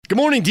Good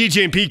morning,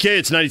 DJ and PK.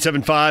 It's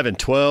 97.5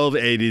 and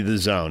 1280 The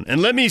Zone.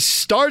 And let me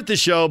start the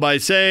show by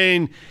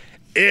saying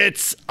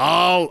it's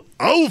all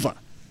over.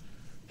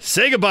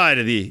 Say goodbye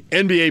to the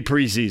NBA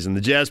preseason.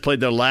 The Jazz played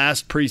their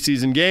last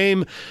preseason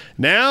game.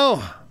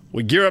 Now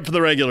we gear up for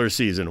the regular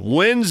season.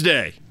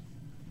 Wednesday,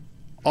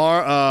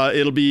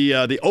 it'll be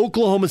the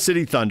Oklahoma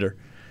City Thunder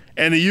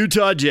and the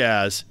Utah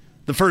Jazz,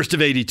 the first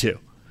of 82.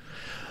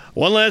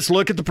 One last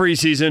look at the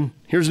preseason.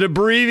 Here's an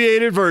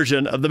abbreviated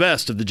version of the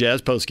best of the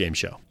Jazz postgame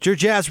show. It's your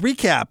Jazz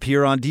recap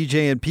here on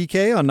DJ and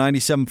PK on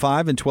 97.5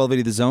 and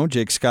 1280 The Zone.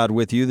 Jake Scott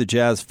with you. The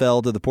Jazz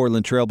fell to the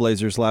Portland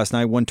Trailblazers last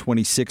night,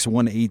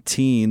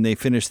 126-118. They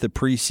finished the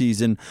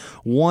preseason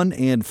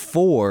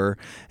 1-4,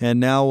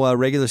 and now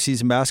regular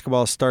season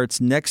basketball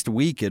starts next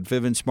week at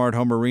Vivint Smart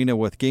Home Arena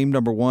with game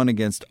number 1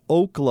 against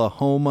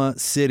Oklahoma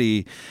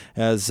City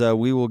as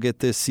we will get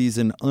this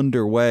season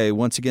underway.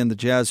 Once again, the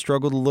Jazz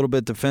struggled a little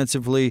bit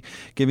defensively,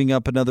 giving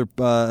up another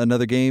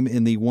game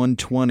in the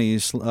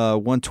 120s,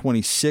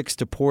 126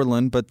 to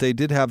Portland, but they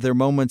did have their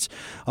moments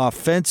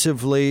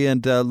offensively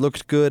and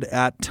looked good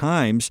at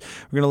times.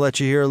 We're going to let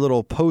you hear a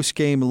little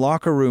post-game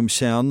locker room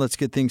sound. Let's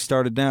get things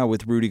started now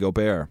with Rudy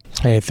Gobert.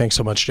 Hey, thanks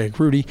so much, Jake.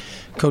 Rudy,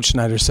 Coach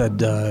Snyder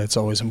said it's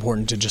always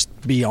important to just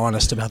be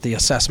honest about the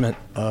assessment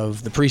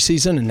of the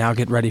preseason and now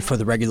get ready for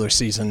the regular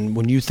season.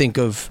 When you think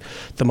of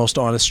the most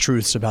honest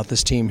truths about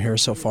this team here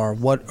so far,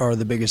 what are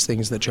the biggest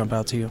things that jump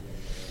out to you?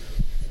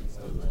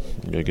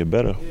 You gotta get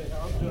better.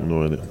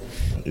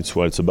 It's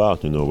what it's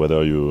about.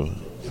 Whether you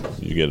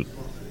get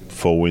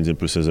 4 wins in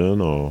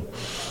preseason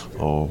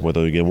or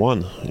whether you get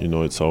 1.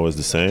 It's always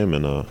the same.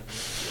 And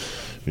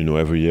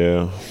every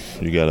year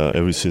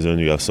every season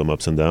you have some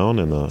ups and downs.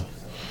 And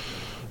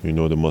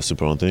the most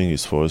important thing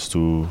is for us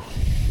to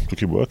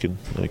keep working,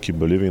 keep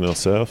believing in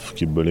ourselves,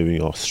 keep believing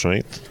in our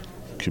strength,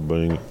 keep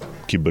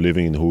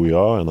believing in who we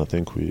are. And I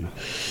think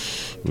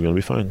we're going to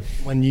be fine.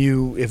 When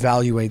you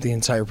evaluate the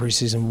entire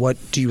preseason, what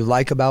do you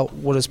like about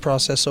what is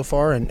processed so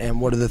far, and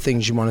what are the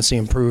things you want to see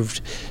improved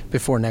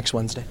before next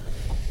Wednesday?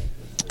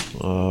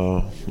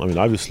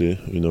 Obviously,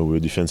 we're a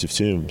defensive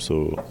team,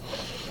 so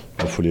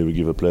hopefully we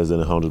give up less than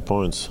 100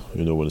 points,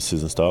 when the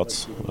season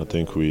starts. I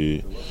think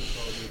the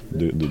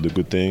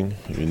good thing,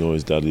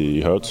 is that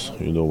it hurts,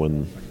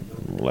 when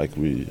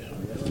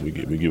we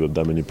give up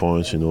that many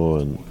points,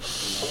 and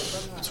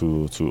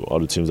to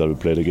other teams that we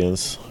played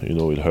against,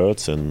 it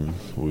hurts, and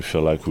we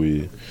feel like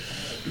we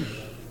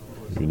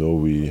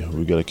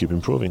gotta keep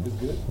improving,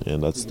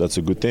 and that's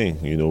a good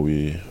thing.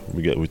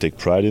 We take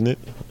pride in it,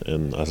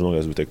 and as long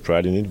as we take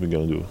pride in it, we're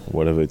gonna do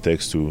whatever it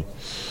takes to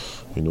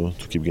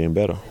keep getting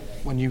better.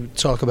 When you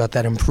talk about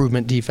that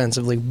improvement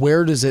defensively,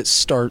 where does it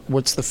start?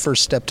 What's the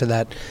first step to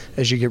that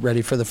as you get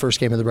ready for the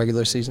first game of the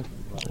regular season?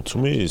 To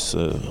me, it's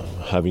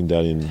having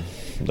that in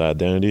that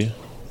identity,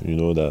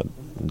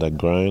 that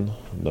grind,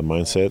 that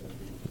mindset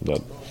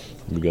that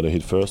we got to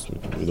hit first.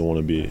 We don't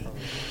want to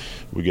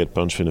we get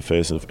punched in the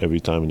face every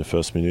time in the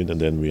first minute, and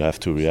then we have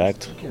to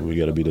react. We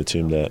got to be the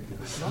team that,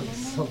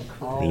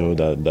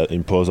 that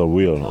impose our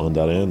will on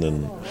that end,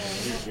 and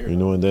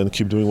and then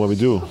keep doing what we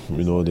do.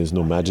 There's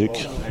no magic.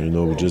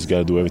 We just got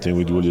to do everything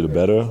we do a little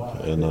better,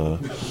 and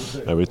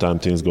every time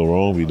things go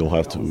wrong,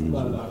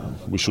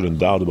 we shouldn't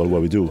doubt about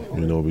what we do.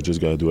 We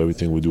just got to do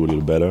everything we do a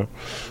little better,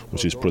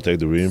 which is protect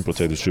the rim,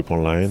 protect the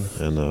three-point line,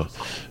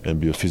 and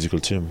be a physical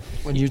team.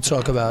 When you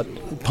talk about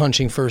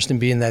punching first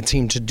and being that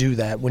team to do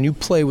that, when you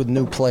play with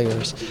new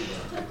players,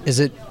 is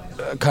it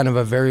kind of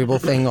a variable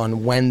thing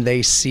on when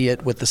they see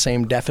it with the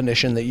same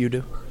definition that you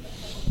do?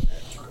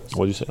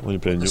 What do you say when you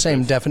play new?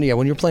 Same definition. Yeah,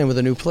 when you're playing with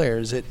a new player,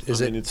 is it?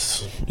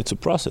 It's a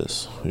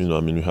process. We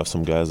have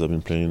some guys that have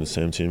been playing the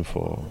same team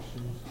for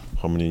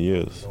how many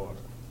years?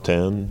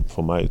 10,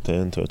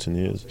 13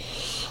 years.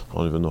 I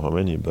don't even know how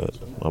many, but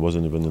I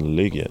wasn't even in the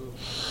league yet.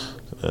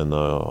 And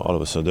all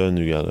of a sudden,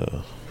 you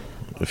got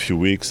a few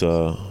weeks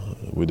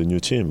with a new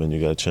team, and you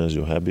got to change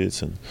your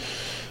habits. And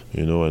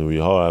and we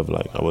all have,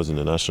 I was in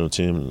the national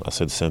team. I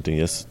said the same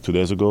thing 2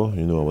 days ago.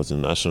 I was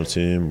in the national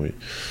team. We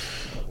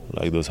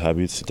those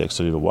habits, it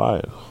takes a little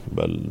while.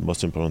 But the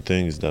most important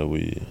thing is that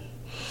we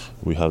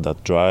have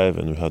that drive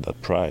and we have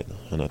that pride,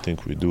 and I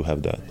think we do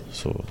have that.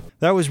 So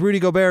that was Rudy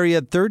Gobert. He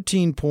had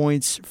 13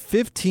 points,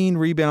 15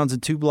 rebounds,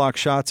 and 2 block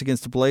shots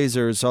against the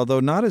Blazers. Although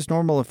not his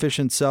normal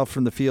efficient self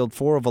from the field,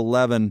 4 of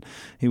 11.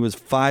 He was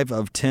 5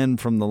 of 10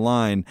 from the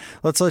line.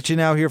 Let's let you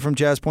now hear from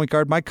Jazz point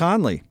guard Mike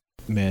Conley.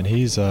 Man,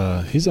 he's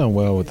done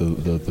well with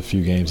the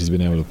few games he's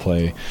been able to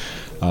play.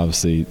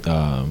 Obviously,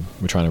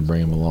 we're trying to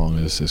bring him along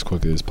as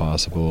quickly as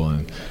possible,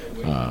 and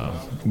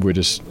we're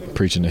just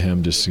preaching to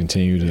him just to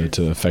continue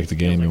to affect the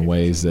game in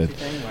ways that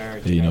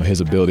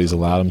his abilities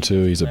allowed him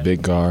to. He's a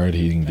big guard.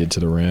 He can get to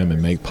the rim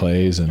and make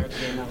plays, and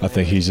I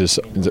think he's just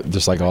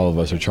like all of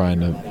us are trying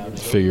to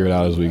figure it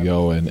out as we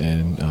go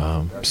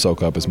and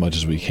soak up as much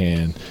as we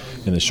can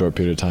in the short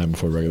period of time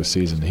before regular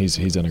season.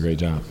 He's done a great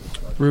job.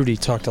 Rudy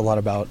talked a lot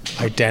about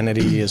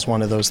identity as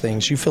one of those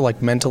things. You feel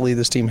like mentally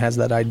this team has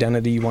that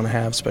identity you want to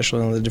have,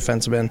 especially on the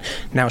defensive end.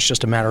 Now it's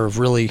just a matter of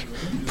really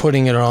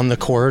putting it on the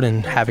court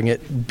and having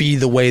it be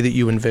the way that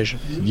you envision.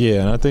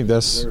 Yeah, and I think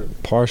that's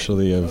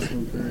partially of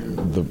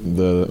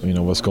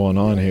the what's going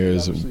on here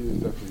is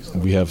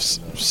we have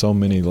so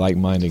many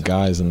like-minded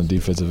guys on the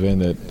defensive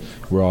end that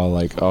we're all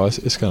like, oh,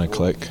 it's going to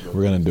click.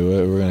 We're going to do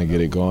it. We're going to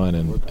get it going.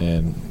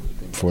 And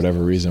for whatever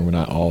reason, we're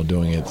not all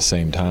doing it at the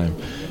same time.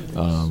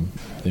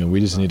 We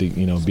just need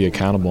to, be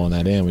accountable on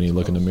that end. We need to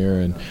look in the mirror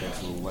and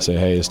say,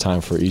 hey, it's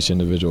time for each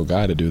individual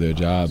guy to do their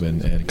job,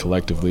 and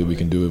collectively we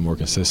can do it more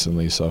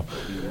consistently. So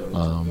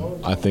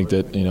I think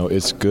that,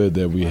 it's good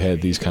that we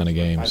had these kind of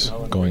games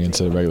going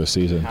into the regular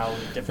season.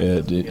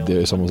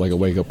 It's almost like a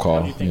wake-up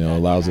call.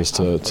 Allows us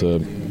to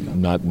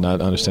not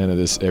understand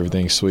that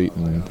everything's sweet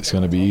and it's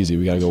going to be easy.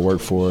 We got to go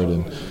work for it,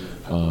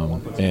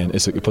 and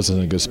it puts us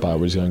in a good spot.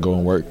 We're just going to go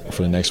and work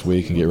for the next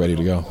week and get ready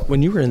to go.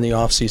 When you were in the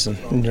offseason,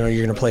 you're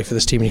going to play for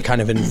this team, and you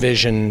kind of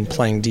envision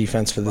playing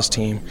defense for this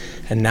team,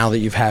 and now that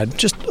you've had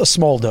just a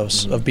small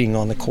dose of being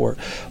on the court,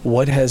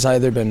 what has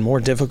either been more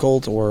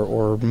difficult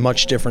or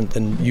much different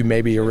than you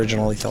maybe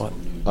originally thought?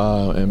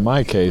 In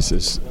my case,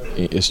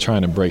 it's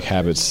trying to break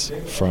habits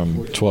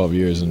from 12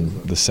 years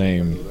in the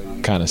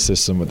same kind of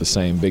system with the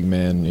same big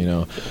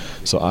men,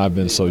 So I've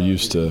been so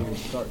used to,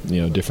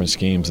 different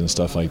schemes and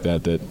stuff like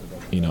that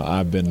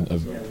I've been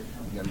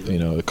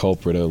a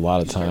culprit a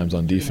lot of times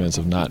on defense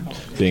of not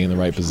being in the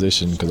right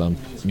position because I'm,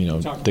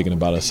 thinking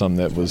about something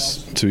that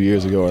was 2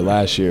 years ago or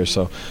last year.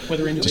 So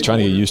just trying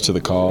to get used to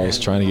the calls,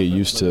 trying to get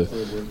used to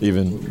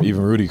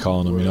even Rudy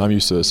calling them. I'm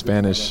used to a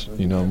Spanish,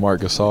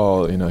 Marc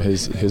Gasol,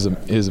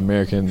 his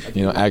American,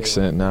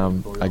 accent. Now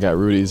I got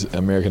Rudy's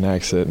American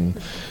accent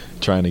and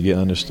trying to get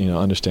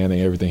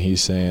understanding everything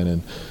he's saying,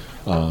 and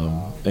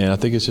I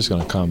think it's just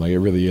going to come. Like it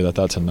really is. I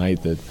thought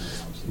tonight that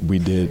we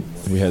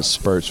had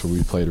spurts where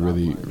we played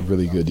really,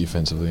 really good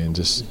defensively, and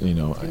just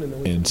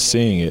and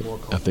seeing it,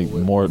 I think the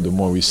more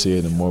we see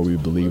it, the more we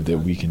believe that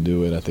we can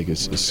do it. I think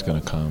it's going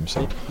to come.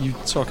 So you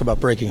talk about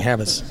breaking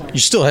habits. You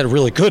still had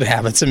really good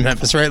habits in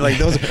Memphis, right? Like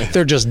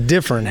they're just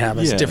different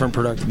habits, different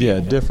productive.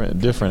 Yeah,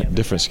 different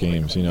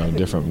schemes.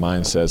 Different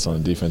mindsets on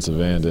the defensive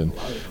end, and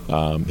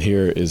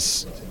here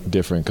is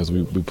different because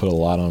we put a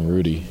lot on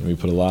Rudy. We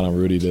put a lot on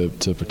Rudy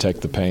to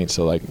protect the paint,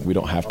 so like we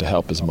don't have to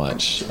help as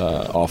much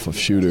off of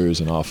shooters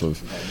and off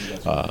of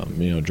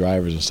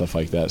drivers and stuff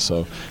like that.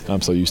 So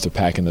I'm so used to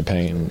packing the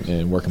paint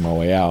and working my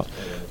way out.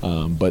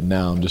 But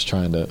now I'm just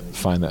trying to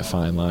find that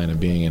fine line of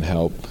being in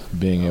help,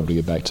 being able to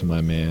get back to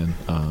my man,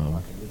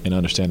 and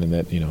understanding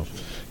that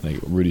like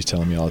Rudy's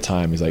telling me all the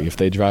time, he's like, if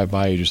they drive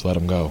by you, just let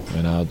them go,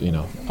 and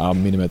I'll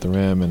meet him at the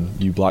rim, and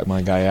you block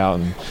my guy out,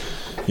 and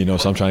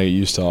so I'm trying to get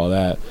used to all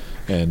that.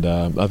 And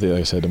I think,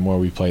 like I said, the more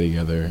we play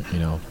together,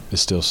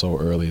 it's still so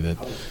early that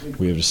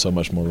we have just so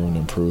much more room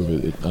to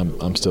improve.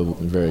 I'm still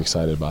very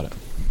excited about it.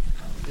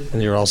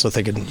 And you're also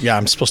thinking,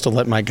 I'm supposed to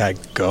let my guy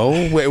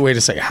go? Wait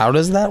a second, how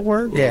does that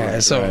work? Yeah,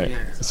 so right.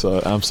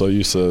 So I'm so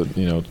used to,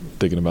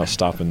 thinking about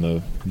stopping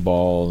the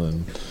ball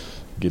and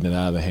getting it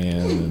out of the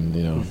hand and,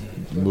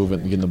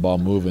 getting the ball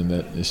moving,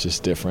 that it's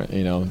just different,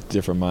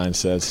 different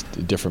mindsets,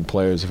 different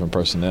players, different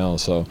personnel.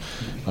 So,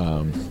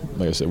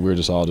 like I said, we're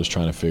just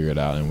trying to figure it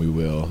out, and we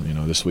will.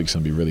 This week's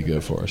going to be really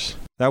good for us.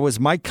 That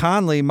was Mike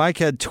Conley. Mike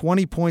had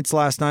 20 points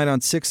last night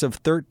on 6 of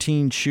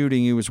 13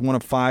 shooting. He was 1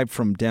 of 5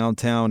 from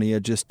downtown. He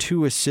had just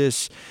 2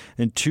 assists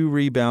and 2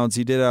 rebounds.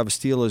 He did have a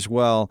steal as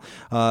well.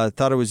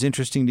 Thought it was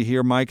interesting to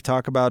hear Mike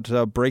talk about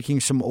breaking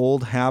some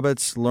old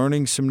habits,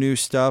 learning some new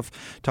stuff.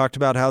 Talked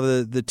about how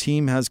the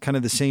team has kind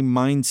of the same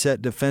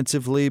mindset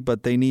defensively,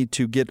 but they need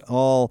to get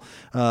all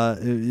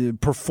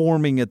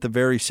performing at the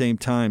very same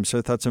time. So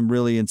I thought some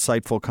really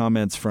insightful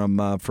comments from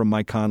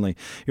Mike Conley.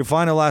 Your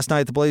final last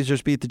night, the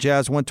Blazers beat the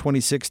Jazz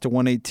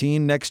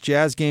 126-118. Next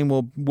Jazz game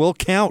will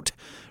count.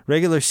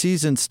 Regular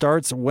season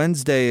starts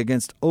Wednesday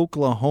against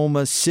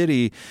Oklahoma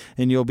City,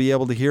 and you'll be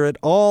able to hear it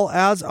all,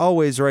 as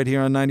always, right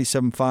here on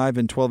 97.5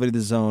 and 1280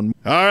 The Zone.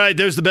 All right,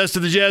 there's the Best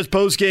of the Jazz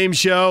postgame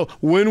show.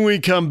 When we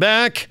come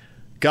back,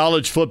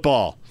 college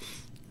football.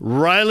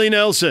 Riley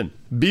Nelson,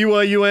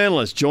 BYU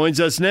analyst, joins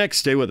us next.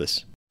 Stay with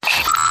us.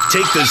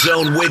 Take the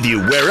Zone with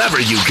you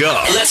wherever you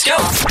go. Let's go.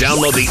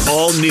 Download the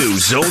all-new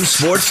Zone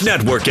Sports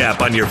Network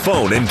app on your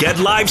phone and get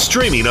live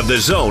streaming of the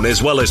Zone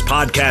as well as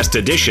podcast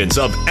editions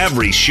of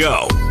every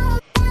show.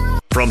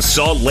 From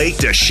Salt Lake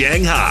to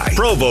Shanghai,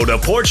 Provo to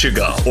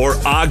Portugal, or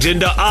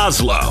Ogden to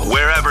Oslo,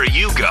 wherever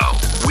you go,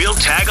 we'll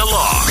tag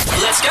along.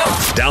 Let's go.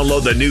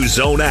 Download the new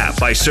Zone app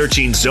by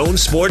searching Zone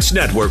Sports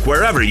Network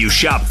wherever you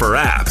shop for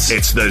apps.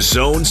 It's the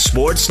Zone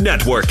Sports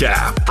Network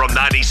app from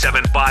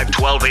 97.5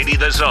 1280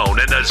 The Zone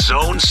and the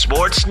Zone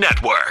Sports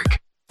Network.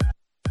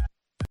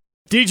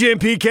 DJ and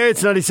PK,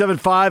 it's 97.5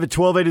 at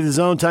 1280 The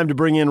Zone. Time to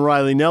bring in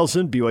Riley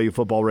Nelson, BYU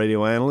football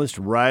radio analyst.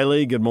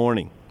 Riley, good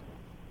morning.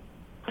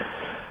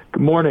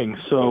 Good morning.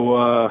 So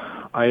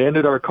I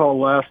ended our call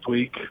last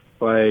week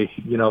by,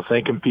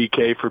 thanking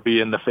PK for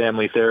being the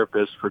family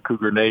therapist for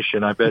Cougar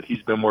Nation. I bet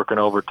he's been working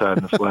overtime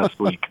this last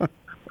week.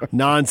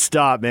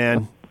 nonstop,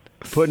 man.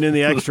 Putting in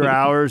the extra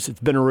hours. It's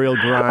been a real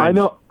grind.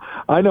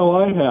 I know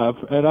I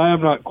have, and I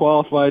am not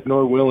qualified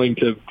nor willing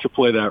to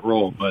play that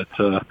role, but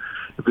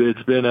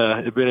it's been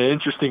an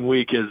interesting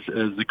week as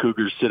the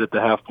Cougars sit at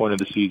the half point of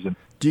the season.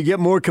 Do you get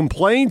more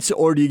complaints,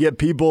 or do you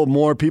get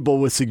more people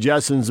with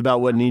suggestions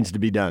about what needs to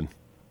be done?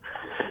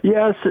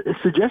 Yeah,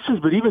 suggestions,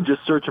 but even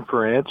just searching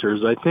for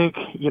answers. I think,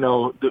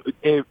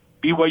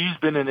 BYU's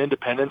been in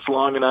independence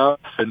long enough,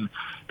 and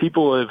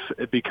people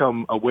have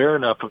become aware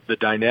enough of the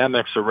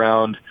dynamics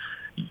around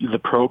the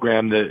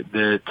program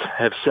that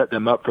have set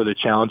them up for the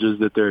challenges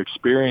that they're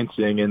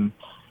experiencing,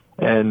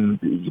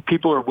 and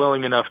people are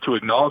willing enough to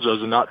acknowledge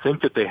those and not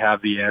think that they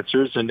have the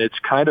answers. And it's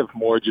kind of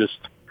more just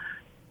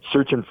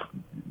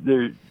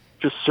they're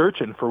just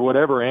searching for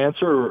whatever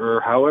answer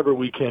or however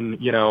we can,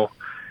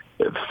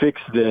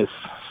 fix this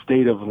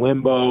state of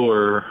limbo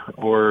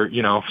or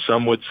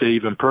some would say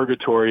even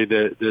purgatory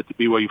that the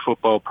BYU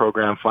football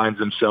program finds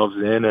themselves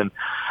in. And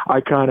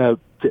my kind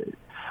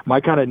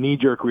of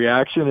knee-jerk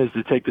reaction is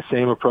to take the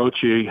same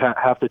approach you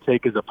have to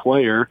take as a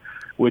player,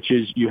 which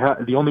is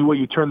the only way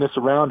you turn this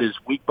around is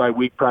week by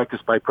week, practice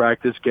by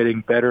practice,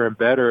 getting better and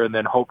better, and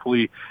then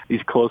hopefully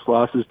these close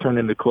losses turn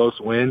into close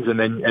wins, and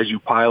then as you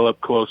pile up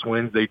close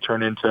wins, they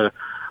turn into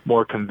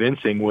more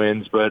convincing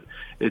wins. But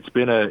it's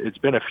been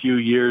a few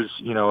years,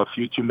 a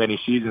few too many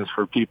seasons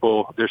for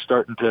people. They're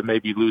starting to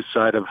maybe lose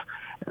sight of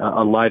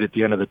a light at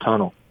the end of the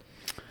tunnel.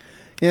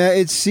 Yeah,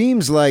 it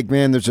seems like,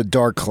 man, there's a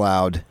dark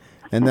cloud.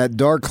 And that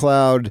dark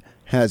cloud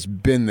has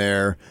been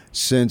there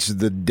since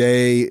the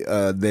day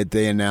that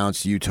they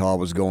announced Utah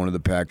was going to the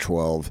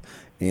Pac-12.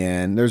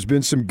 And there's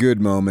been some good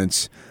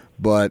moments,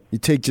 but you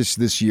take just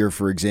this year,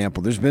 for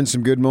example. There's been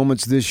some good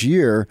moments this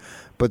year,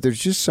 but there's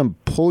just some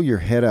pull your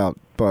hair out,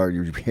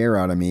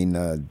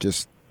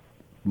 just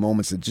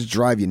moments that just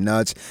drive you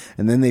nuts.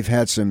 And then they've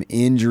had some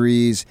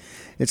injuries.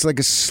 It's like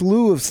a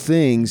slew of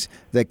things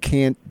that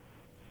can't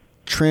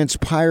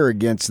transpire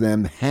against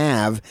them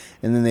and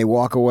then they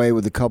walk away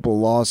with a couple of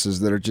losses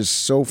that are just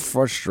so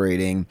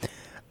frustrating.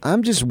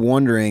 I'm just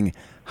wondering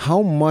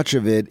how much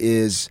of it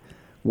is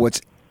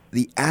what's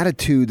the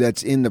attitude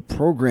that's in the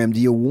program. Do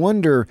you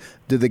wonder,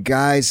 do the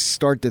guys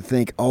start to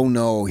think, oh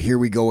no, here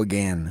we go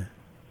again?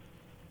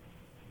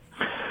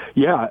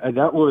 Yeah,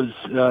 that was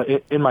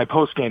in my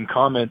post-game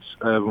comments.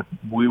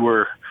 We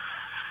were,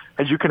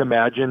 as you can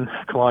imagine,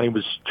 Kalani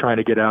was trying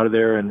to get out of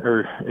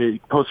there,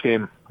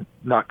 post-game,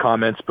 not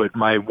comments, but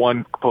my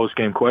one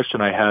post-game question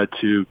I had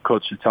to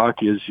Coach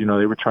Sitake is,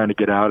 they were trying to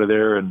get out of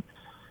there and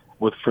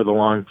for the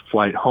long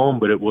flight home,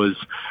 but it was,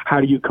 how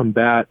do you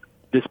combat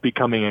this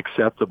becoming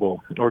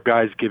acceptable or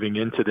guys giving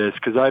into this?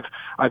 Because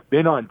I've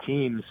been on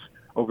teams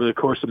over the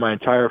course of my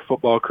entire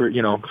football career,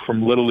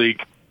 from Little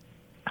League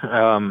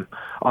on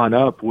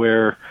up,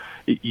 where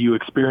you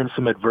experience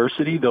some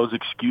adversity. Those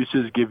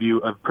excuses give you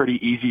a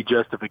pretty easy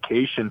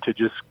justification to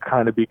just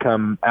kind of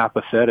become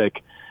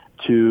apathetic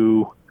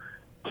to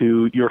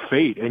your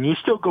fate. And you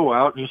still go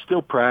out and you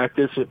still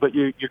practice, but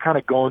you're kind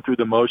of going through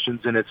the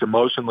motions and it's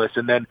emotionless.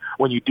 And then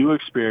when you do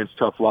experience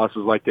tough losses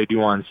like they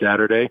do on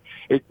Saturday,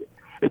 it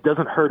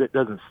doesn't hurt, it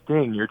doesn't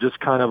sting. You're just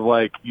kind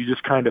of you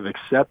just kind of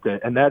accept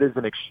it. And that is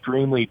an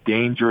extremely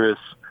dangerous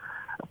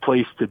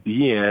place to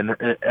be in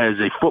as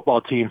a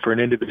football team for an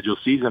individual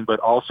season, but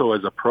also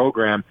as a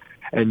program.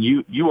 And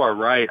you are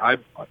right.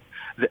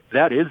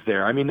 That is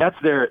there. I mean, that's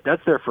there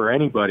for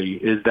anybody,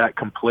 is that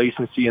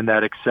complacency and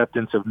that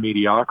acceptance of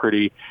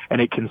mediocrity.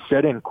 And it can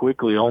set in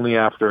quickly only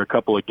after a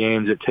couple of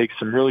games. It takes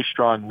some really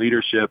strong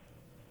leadership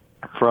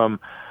from,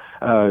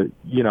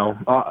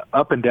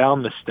 up and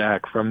down the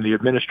stack, from the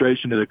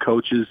administration to the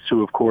coaches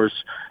to, of course,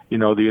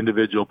 the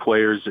individual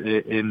players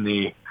in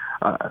the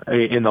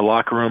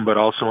locker room, but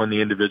also in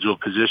the individual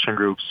position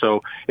groups.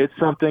 So it's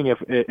something,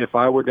 if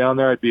I were down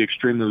there, I'd be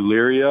extremely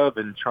leery of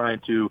and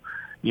trying to,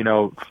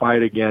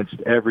 fight against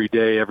every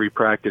day, every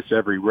practice,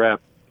 every rep,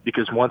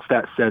 because once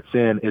that sets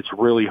in, it's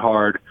really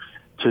hard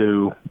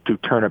to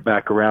turn it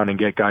back around and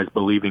get guys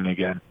believing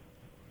again.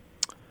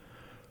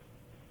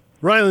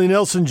 Riley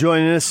Nelson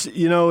joining us.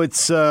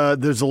 It's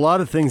there's a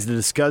lot of things to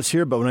discuss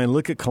here, but when I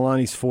look at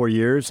Kalani's 4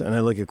 years and I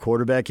look at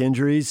quarterback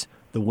injuries,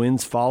 the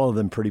wins follow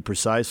them pretty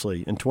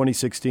precisely. In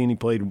 2016, he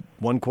played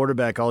one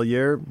quarterback all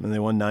year, and they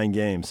won 9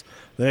 games.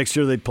 The next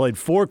year, they played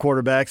 4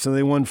 quarterbacks, and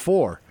they won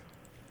 4.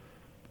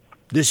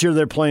 This year,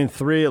 they're playing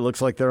 3. It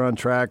looks like they're on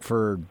track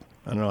for,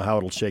 I don't know how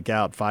it'll shake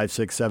out, 5,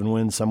 6, 7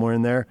 wins, somewhere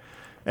in there.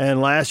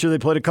 And last year, they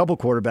played a couple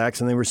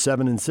quarterbacks, and they were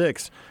 7 and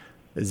 6.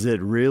 Is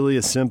it really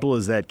as simple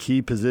as that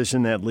key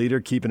position, that leader,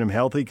 keeping them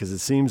healthy? Because it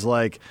seems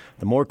like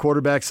the more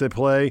quarterbacks they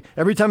play,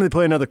 every time they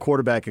play another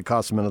quarterback, it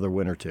costs them another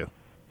win or 2.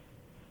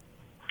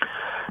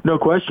 No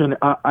question.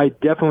 I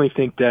definitely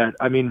think that.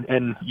 I mean,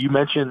 and you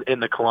mentioned in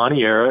the Kalani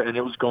era, and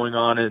it was going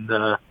on in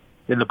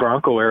the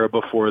Bronco era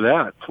before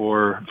that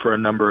for a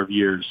number of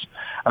years.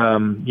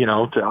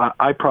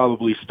 I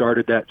probably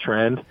started that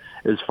trend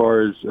as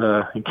far as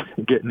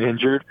getting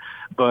injured,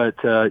 but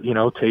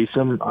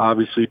Taysom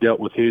obviously dealt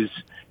with his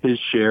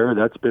share.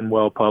 That's been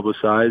well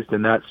publicized,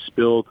 and that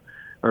spilled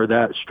or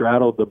that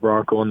straddled the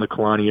Bronco and the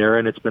Kalani era,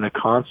 and it's been a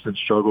constant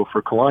struggle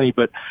for Kalani.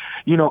 But,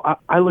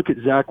 I look at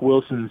Zach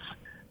Wilson's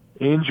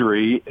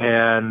injury,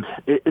 and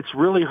it's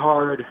really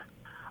hard.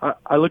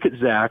 I look at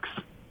Zach's,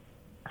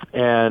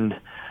 and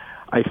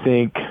I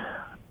think,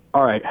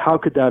 all right, how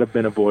could that have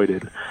been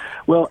avoided?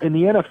 Well, in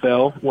the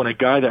NFL, when a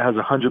guy that has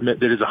that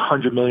is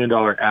 $100 million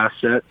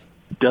asset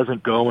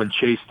doesn't go and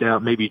chase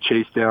down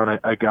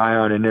a guy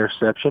on an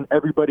interception,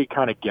 everybody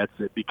kind of gets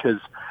it because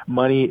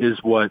money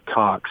is what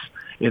talks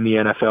in the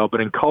NFL.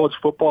 But in college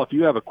football, if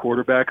you have a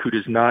quarterback who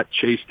does not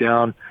chase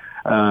down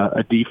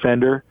a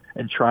defender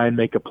and try and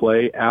make a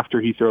play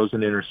after he throws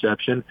an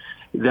interception,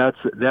 that's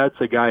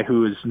a guy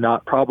who is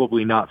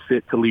probably not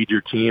fit to lead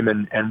your team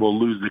and will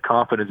lose the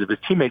confidence of his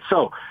teammates.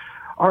 So,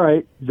 all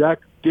right, Zach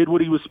did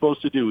what he was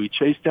supposed to do. He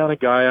chased down a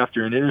guy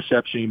after an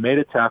interception. He made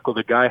a tackle.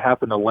 The guy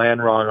happened to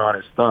land wrong on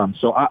his thumb.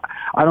 So I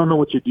don't know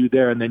what you do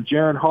there. And then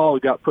Jaren Hall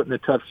got put in a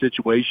tough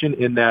situation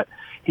in that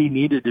he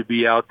needed to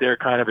be out there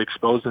kind of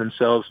exposing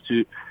themselves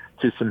to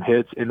some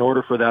hits in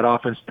order for that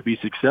offense to be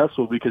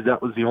successful, because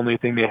that was the only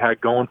thing they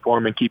had going for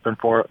him and keeping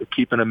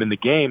him in the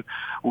game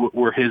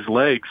were his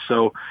legs.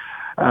 So,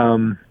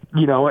 and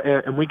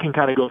we can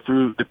kind of go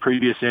through the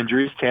previous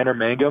injuries. Tanner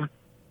Mangum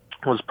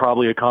was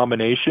probably a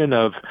combination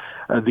of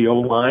the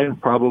O-line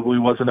probably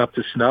wasn't up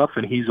to snuff,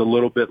 and he's a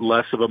little bit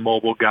less of a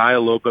mobile guy, a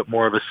little bit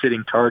more of a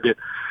sitting target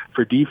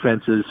for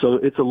defenses. So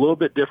it's a little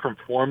bit different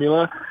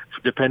formula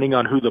depending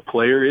on who the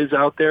player is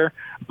out there.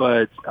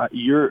 But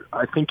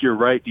I think you're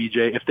right,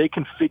 DJ. If they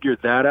can figure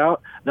that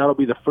out, that'll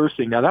be the first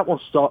thing. Now, that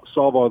won't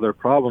solve all their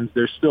problems.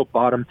 They're still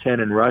bottom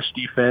 10 in rush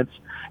defense.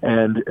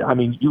 And, I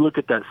mean, you look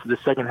at the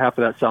second half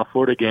of that South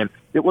Florida game,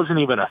 it wasn't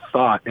even a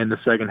thought in the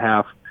second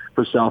half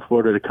for South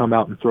Florida to come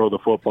out and throw the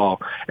football.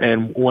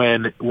 And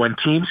when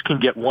teams can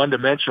get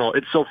one-dimensional,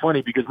 it's so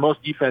funny because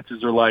most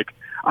defenses are like,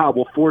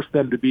 we'll force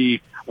them to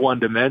be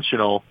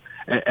one-dimensional,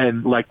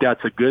 and like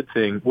that's a good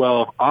thing.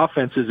 Well,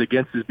 offenses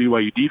against this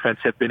BYU defense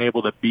have been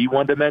able to be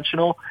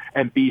one-dimensional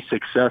and be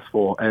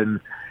successful, and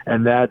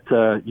that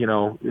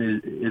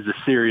is a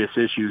serious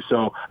issue.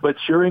 So, but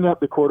shoring up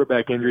the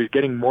quarterback injuries,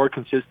 getting more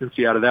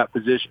consistency out of that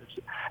position,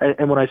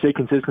 and when I say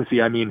consistency,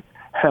 I mean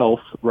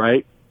health,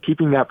 right?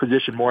 Keeping that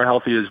position more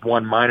healthy is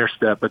one minor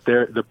step, but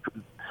the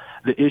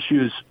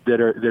issues that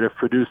have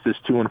produced this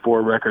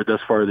 2-4 record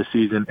thus far this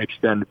season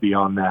extend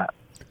beyond that.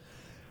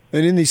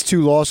 And in these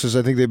two losses,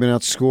 I think they've been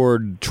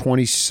outscored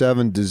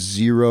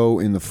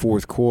 27-0 in the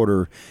fourth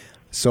quarter.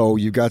 So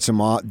you've got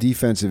some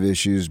defensive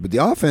issues, but the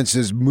offense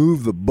has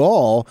moved the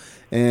ball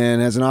and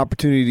has an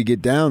opportunity to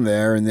get down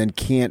there and then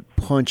can't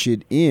punch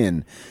it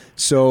in.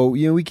 So,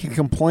 we can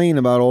complain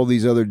about all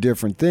these other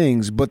different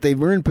things, but they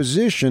were in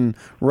position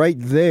right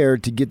there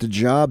to get the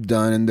job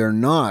done, and they're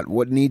not.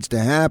 What needs to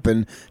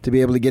happen to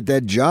be able to get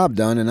that job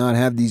done and not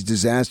have these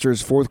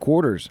disastrous fourth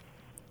quarters?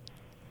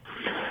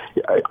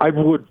 I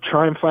would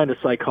try and find a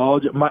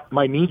psychologist.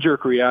 My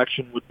knee-jerk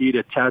reaction would be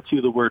to tattoo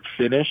the word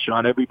finish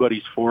on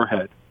everybody's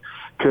forehead.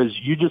 Because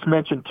you just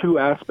mentioned two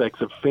aspects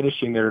of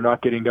finishing that are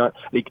not getting done.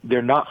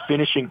 They're not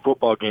finishing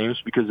football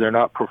games because they're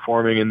not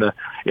performing in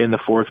the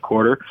fourth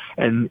quarter.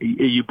 And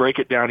you break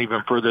it down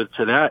even further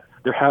to that,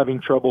 they're having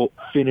trouble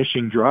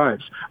finishing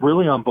drives,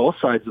 really on both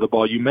sides of the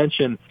ball. You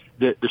mentioned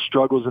the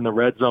struggles in the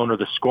red zone or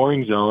the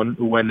scoring zone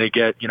when they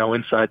get,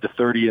 inside the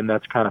 30, and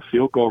that's kind of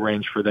field goal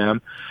range for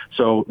them.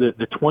 So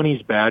the 20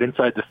 is bad,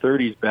 inside the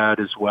 30 is bad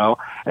as well.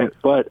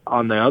 But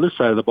on the other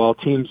side of the ball,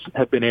 teams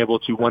have been able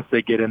to, once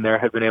they get in there,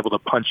 have been able to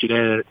punch it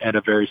in at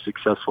a very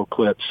successful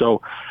clip.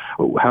 So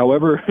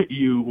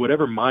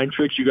whatever mind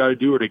tricks you got to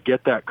do or to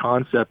get that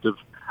concept of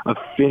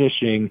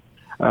finishing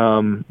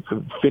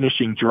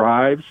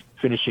drives,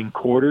 finishing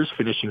quarters,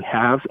 finishing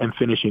halves, and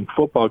finishing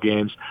football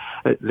games,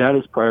 that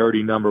is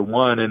priority number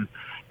one.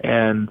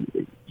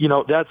 And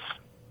that's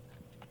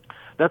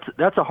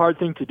a hard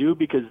thing to do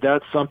because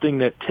that's something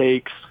that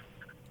takes,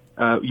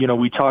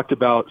 we talked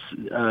about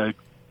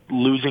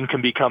losing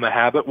can become a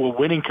habit. Well,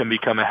 winning can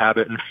become a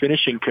habit, and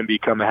finishing can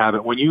become a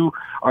habit. When you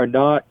are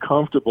not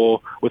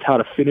comfortable with how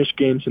to finish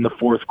games in the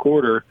fourth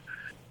quarter,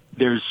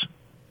 there's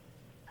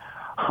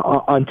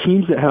on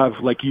teams that have,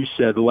 like you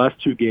said, the last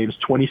two games,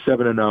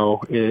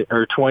 27-0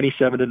 or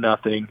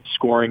 27-0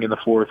 scoring in the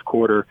fourth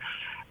quarter.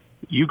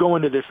 You go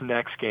into this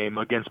next game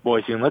against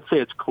Boise, and let's say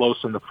it's close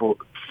in the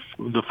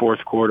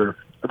fourth quarter.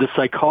 The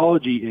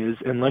psychology is,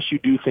 unless you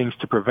do things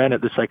to prevent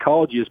it, the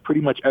psychology is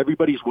pretty much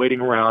everybody's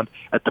waiting around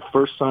at the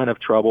first sign of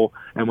trouble,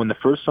 and when the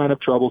first sign of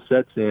trouble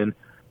sets in,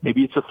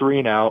 maybe it's a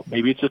 3-and-out,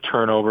 maybe it's a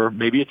turnover,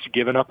 maybe it's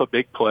giving up a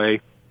big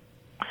play.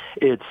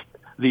 It's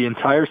the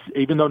entire,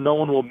 even though no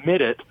one will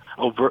admit it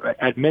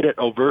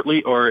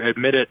overtly or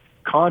admit it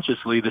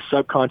consciously, the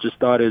subconscious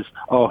thought is,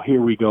 oh, here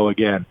we go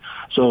again.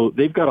 So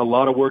they've got a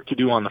lot of work to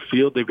do on the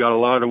field. They've got a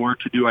lot of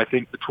work to do, I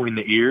think, between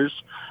the ears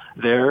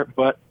there.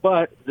 But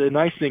the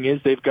nice thing is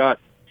they've got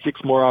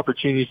 6 more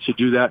opportunities to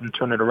do that and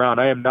turn it around.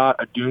 I am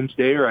not a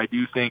doomsdayer. I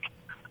do think,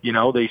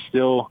 they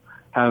still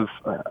have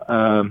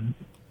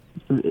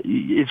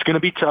it's going to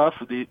be tough,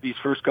 these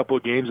first couple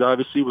of games,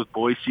 obviously, with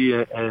Boise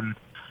and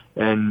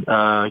and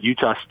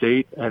Utah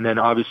State, and then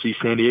obviously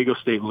San Diego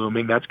State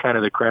looming. That's kind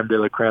of the creme de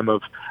la creme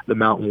of the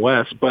Mountain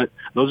West. But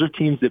those are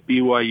teams that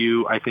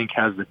BYU, I think,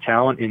 has the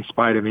talent in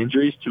spite of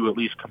injuries to at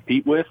least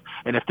compete with.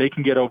 And if they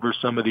can get over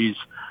some of these,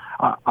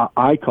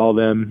 I call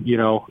them,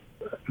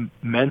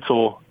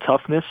 mental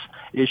toughness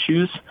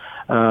issues,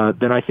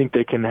 then I think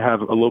they can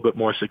have a little bit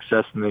more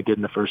success than they did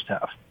in the first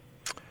half.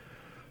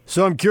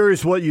 So I'm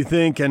curious what you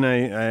think, and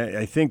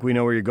I think we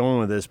know where you're going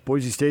with this.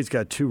 Boise State's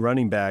got 2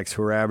 running backs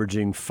who are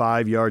averaging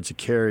 5 yards a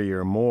carry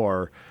or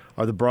more.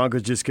 Are the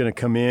Broncos just going to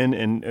come in,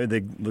 and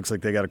looks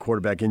like they got a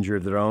quarterback injury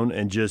of their own,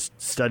 and just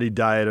study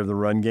diet of the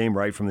run game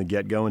right from the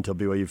get-go until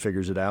BYU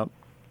figures it out?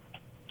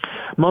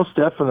 Most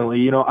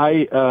definitely.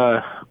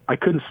 I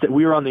couldn't stay.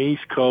 We were on the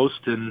East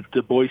Coast, and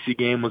the Boise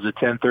game was a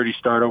 10:30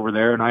 start over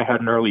there, and I had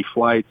an early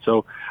flight,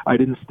 so I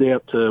didn't stay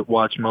up to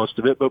watch most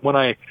of it. But when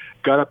I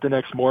got up the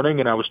next morning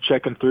and I was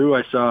checking through,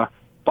 I saw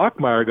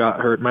Bachmeier got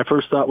hurt. My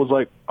first thought was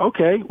like,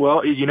 okay,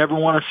 well, you never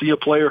want to see a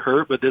player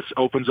hurt, but this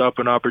opens up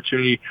an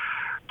opportunity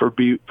for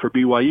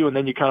BYU. And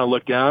then you kind of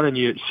look down and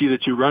you see the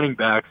 2 running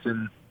backs,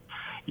 and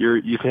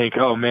you think,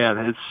 oh man,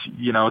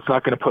 it's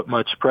not going to put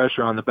much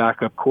pressure on the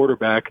backup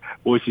quarterback.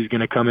 Boise's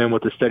going to come in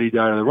with a steady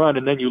diet of the run,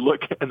 and then you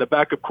look, and the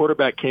backup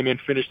quarterback came in,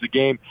 finished the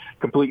game,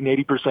 completing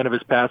 80% of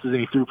his passes, and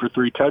he threw for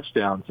 3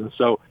 touchdowns. And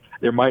so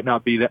there might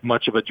not be that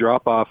much of a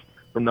drop off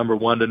from number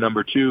 1 to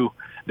number 2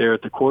 there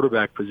at the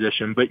quarterback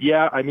position. But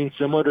yeah, I mean,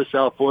 similar to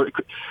South Florida,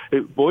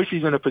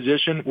 Boise's in a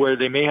position where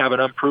they may have an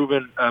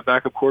unproven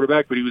backup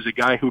quarterback, but he was a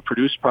guy who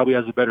produced, probably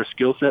has a better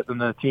skill set than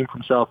the team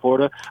from South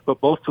Florida. But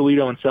both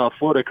Toledo and South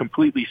Florida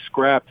completely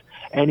scrapped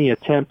any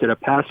attempt at a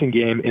passing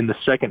game in the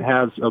second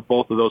halves of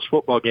both of those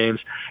football games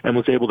and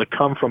was able to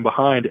come from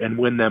behind and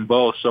win them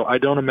both. So I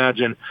don't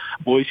imagine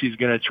Boise's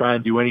going to try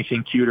and do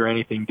anything cute or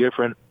anything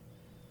different.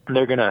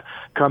 They're going to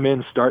come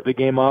in, start the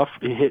game off,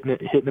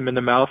 hitting them in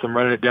the mouth and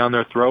running it down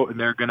their throat, and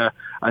they're going to,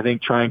 I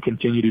think, try and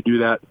continue to do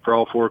that for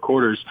all 4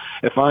 quarters.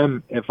 If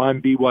I'm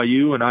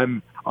BYU and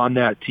I'm on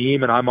that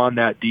team and I'm on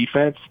that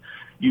defense,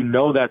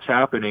 that's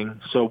happening.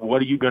 So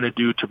what are you going to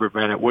do to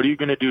prevent it? What are you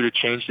going to do to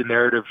change the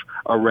narrative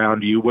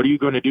around you? What are you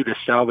going to do to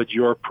salvage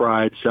your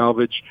pride,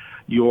 salvage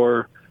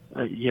your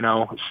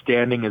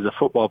standing as a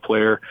football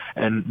player,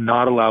 and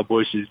not allow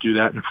Boise to do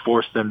that and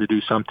force them to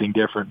do something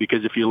different?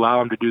 Because if you allow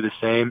them to do the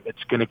same,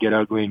 it's going to get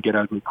ugly and get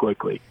ugly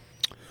quickly.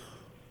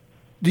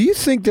 Do you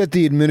think that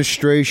the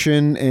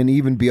administration, and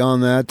even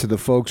beyond that to the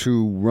folks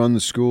who run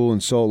the school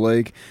in Salt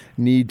Lake,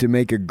 need to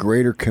make a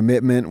greater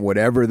commitment,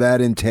 whatever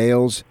that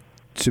entails,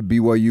 to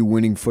BYU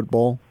winning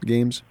football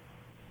games?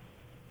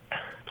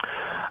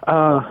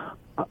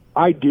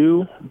 I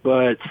do,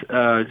 but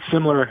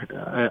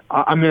similar.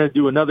 I'm going to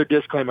do another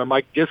disclaimer.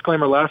 My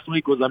disclaimer last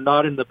week was I'm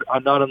not in the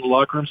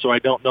locker room, so I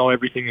don't know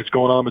everything that's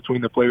going on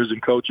between the players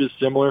and coaches.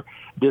 Similar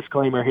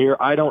disclaimer here.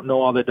 I don't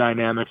know all the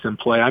dynamics in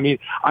play. I mean,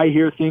 I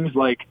hear things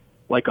like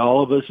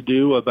all of us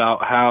do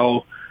about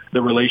how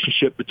the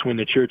relationship between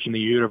the church and the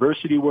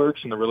university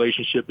works, and the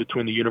relationship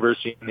between the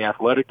university and the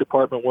athletic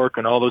department work,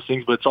 and all those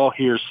things. But it's all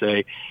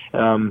hearsay.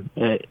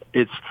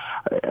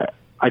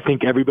 I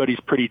think everybody's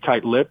pretty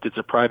tight-lipped. It's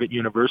a private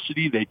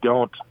university. They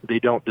don't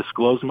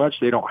disclose much.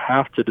 They don't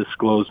have to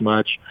disclose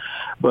much.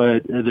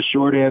 But the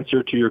short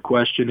answer to your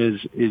question is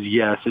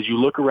yes. As you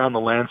look around the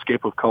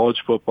landscape of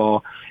college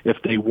football,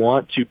 if they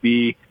want to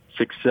be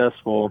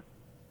successful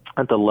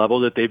at the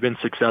level that they've been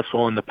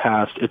successful in the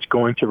past, it's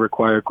going to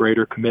require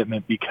greater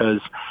commitment,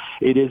 because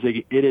it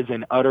is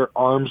an utter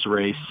arms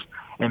race.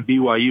 And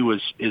BYU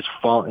is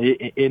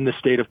in the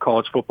state of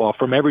college football,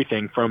 from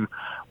everything from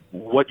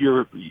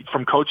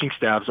from coaching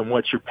staffs and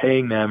what you're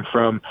paying them,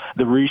 from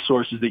the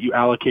resources that you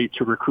allocate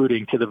to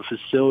recruiting, to the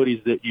facilities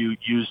that you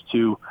use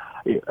to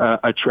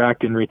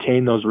attract and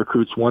retain those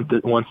recruits once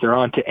they're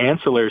on, to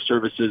ancillary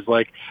services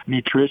like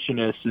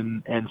nutritionists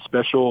and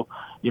special,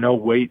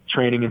 weight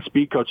training and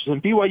speed coaches.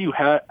 And BYU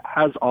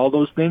has all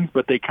those things,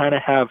 but they kind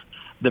of have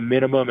the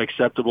minimum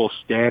acceptable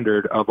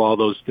standard of all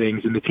those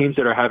things. And the teams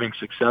that are having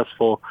success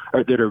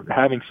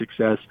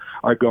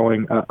are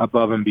going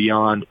above and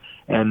beyond.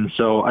 And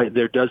so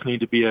there does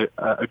need to be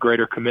a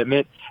greater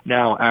commitment.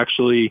 Now,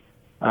 actually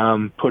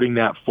putting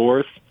that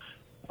forth,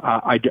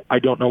 I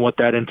don't know what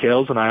that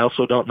entails, and I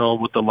also don't know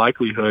what the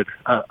likelihood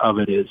of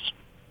it is.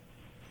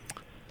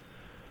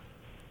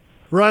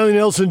 Riley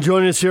Nelson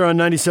joining us here on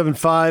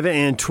 97.5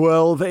 and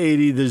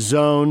 1280 The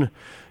Zone.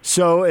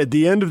 So at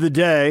the end of the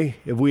day,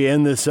 if we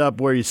end this up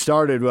where you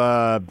started,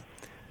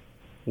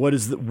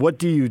 what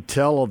do you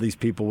tell all these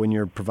people when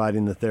you're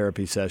providing the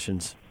therapy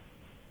sessions?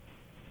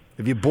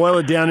 If you boil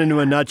it down into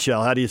a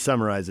nutshell, how do you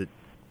summarize it?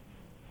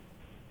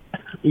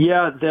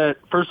 Yeah, that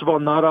first of all,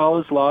 not all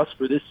is lost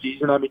for this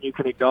season. I mean, you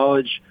can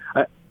acknowledge.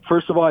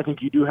 First of all, I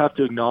think you do have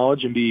to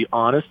acknowledge and be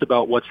honest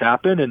about what's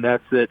happened, and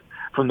that's that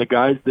from the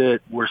guys that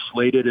were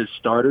slated as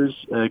starters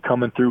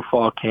coming through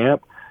fall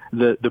camp,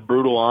 the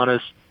brutal,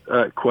 honest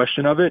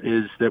question of it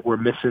is that we're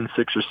missing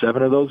 6 or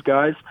 7 of those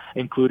guys,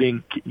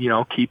 including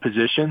key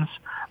positions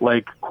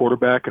like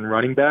quarterback and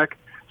running back.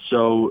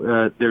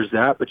 So there's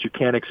that, but you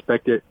can't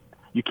expect it.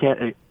 You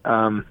can't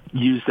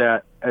use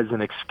that as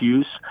an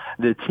excuse.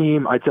 The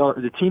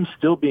team's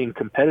still being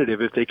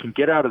competitive. If they can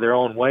get out of their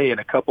own way in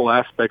a couple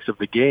aspects of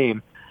the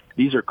game,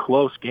 these are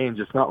close games.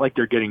 It's not like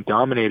they're getting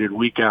dominated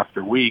week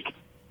after week.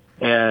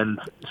 And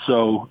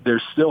so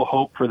there's still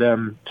hope for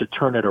them to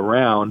turn it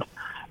around.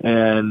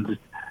 And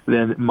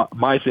then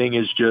my thing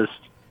is just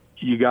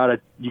you gotta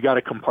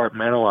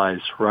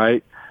compartmentalize,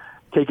 right?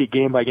 Take it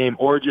game by game,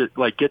 or just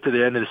like get to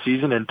the end of the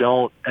season and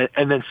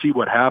then see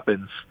what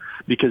happens.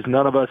 Because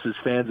none of us as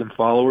fans and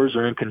followers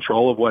are in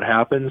control of what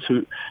happens.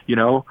 Who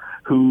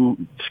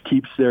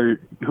keeps their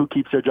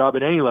job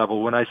at any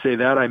level. When I say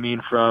that, I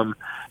mean from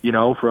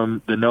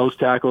the nose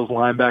tackles,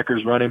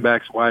 linebackers, running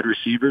backs, wide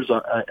receivers,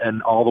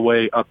 and all the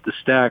way up the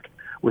stack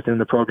within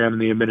the program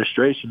and the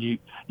administration.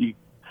 You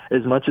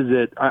as much as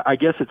I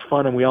guess it's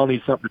fun and we all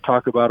need something to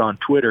talk about on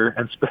Twitter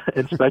and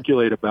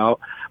speculate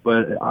about,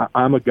 but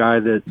I'm a guy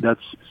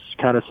that's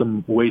kind of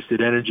some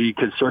wasted energy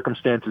because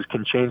circumstances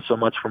can change so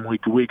much from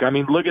week to week. I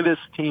mean, look at this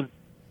team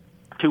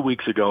 2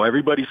 weeks ago.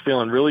 Everybody's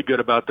feeling really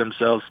good about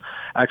themselves.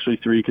 Actually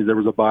 3 because there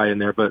was a bye in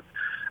there, but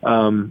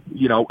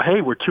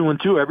hey, we're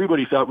 2-2.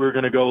 Everybody thought we were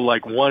going to go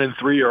like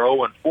 1-3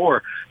 or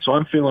 0-4. So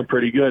I'm feeling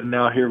pretty good. And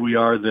now here we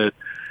are that,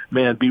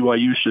 man,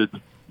 BYU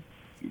should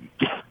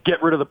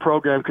get rid of the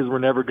program because we're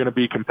never going to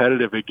be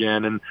competitive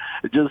again, and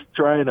just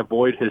try and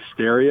avoid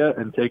hysteria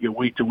and take it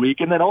week to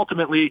week. And then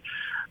ultimately,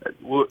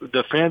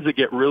 the fans that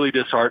get really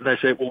disheartened, I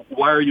say, well,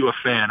 why are you a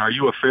fan? Are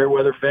you a fair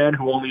weather fan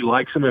who only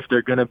likes them if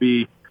they're going to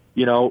be,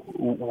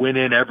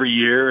 winning every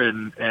year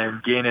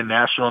and gaining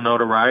national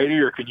notoriety?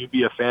 Or can you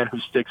be a fan who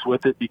sticks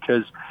with it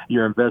because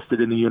you're invested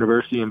in the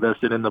university,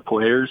 invested in the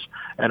players,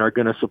 and are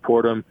going to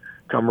support them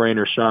come rain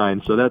or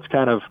shine? So that's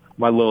kind of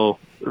my little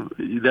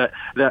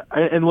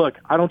and look,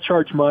 I don't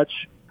charge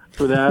much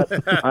for that.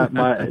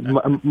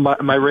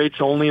 My rate's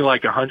only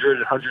like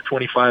 $100,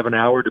 $125 an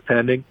hour,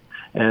 depending.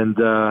 And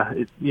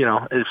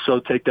so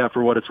take that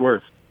for what it's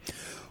worth.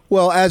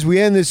 Well, as we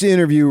end this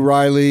interview,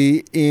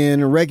 Riley,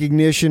 in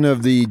recognition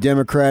of the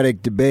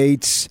Democratic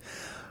debates,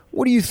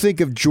 what do you think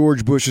of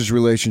George Bush's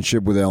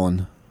relationship with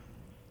Ellen?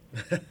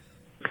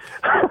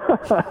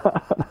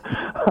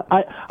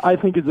 I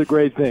think it's a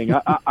great thing.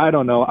 I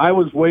don't know. I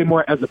was way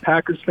more, as a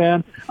Packers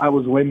fan, I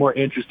was way more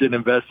interested and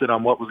invested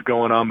on what was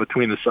going on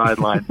between the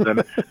sidelines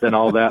than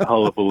all that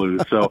hullabaloo.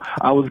 So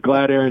I was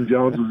glad Aaron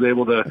Jones was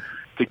able to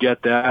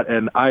get that.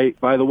 And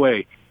by the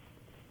way,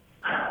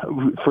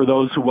 for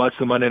those who watch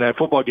the Monday Night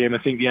Football game, I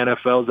think the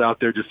NFL's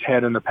out there just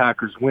handing the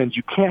Packers wins.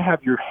 You can't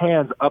have your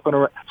hands up and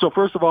around. So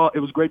first of all, it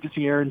was great to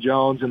see Aaron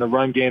Jones and the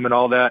run game and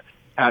all that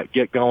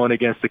get going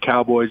against the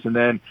Cowboys, and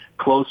then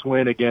close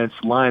win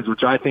against Lions,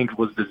 which I think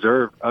was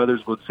deserved.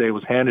 Others would say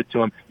was handed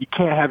to him. You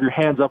can't have your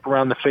hands up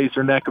around the face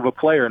or neck of a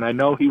player. And I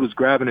know he was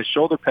grabbing his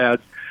shoulder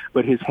pads,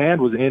 but his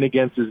hand was in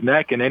against his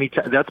neck, and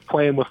that's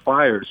playing with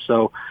fire.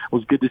 So it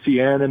was good to see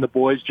Aaron and the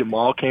boys.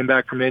 Jamal came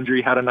back from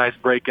injury, had a nice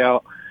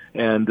breakout,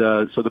 and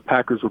so the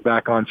Packers were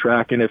back on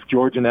track. And if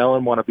George and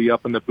Ellen want to be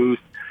up in the booth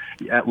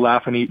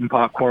laughing, eating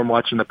popcorn,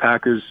 watching the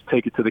Packers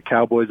take it to the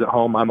Cowboys at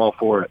home, I'm all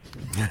for it.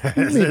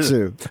 Me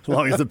too. As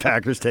long as the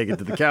Packers take it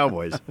to the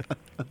Cowboys.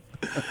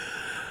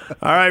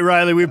 All right,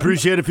 Riley, we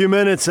appreciate a few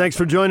minutes. Thanks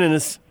for joining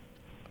us.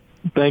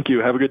 Thank you.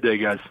 Have a good day,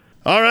 guys.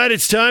 All right,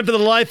 it's time for the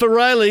Life of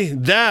Riley.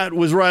 That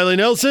was Riley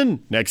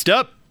Nelson. Next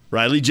up,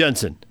 Riley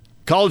Jensen.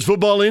 College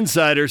Football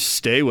Insider,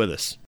 stay with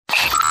us.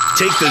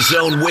 Take the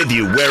Zone with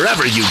you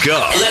wherever you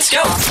go. Let's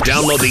go.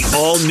 Download the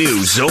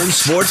all-new Zone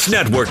Sports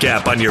Network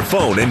app on your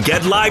phone and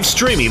get live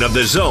streaming of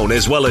the Zone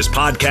as well as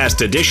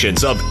podcast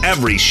editions of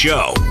every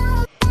show.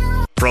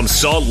 From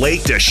Salt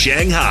Lake to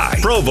Shanghai,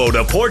 Provo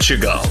to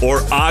Portugal,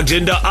 or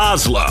Ogden to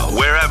Oslo,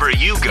 wherever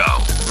you go,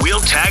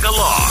 we'll tag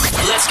along.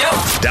 Let's go.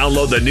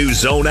 Download the new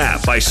Zone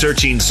app by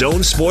searching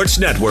Zone Sports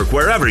Network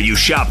wherever you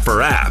shop for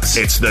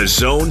apps. It's the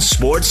Zone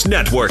Sports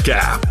Network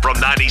app from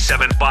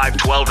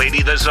 97.5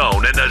 1280 The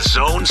Zone and the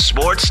Zone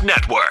Sports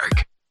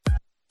Network.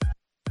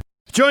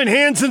 Join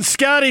Hans and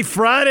Scotty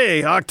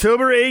Friday,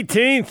 October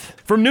 18th.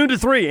 From noon to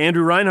 3,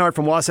 Andrew Reinhardt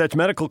from Wasatch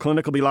Medical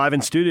Clinic will be live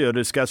in studio to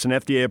discuss an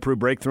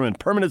FDA-approved breakthrough and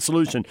permanent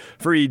solution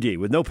for ED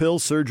with no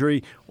pills,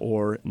 surgery,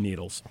 or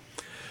needles.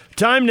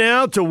 Time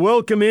now to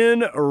welcome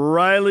in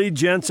Riley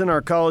Jensen,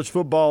 our college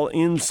football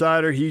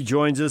insider. He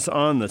joins us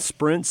on the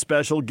Sprint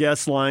special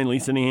guest line.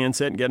 Lease any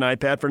handset and get an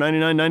iPad for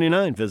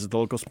 $99.99. Visit the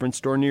local Sprint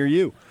store near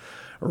you.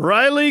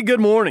 Riley, good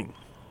morning.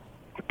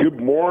 Good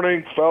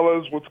morning,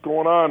 fellas. What's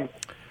going on?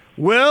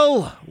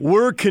 Well,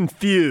 we're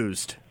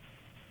confused.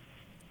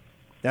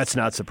 That's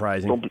not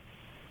surprising.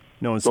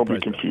 No one's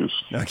surprised. Don't be confused.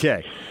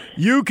 Okay.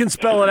 You can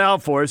spell it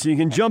out for us. You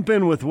can jump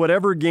in with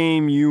whatever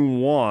game you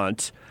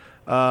want.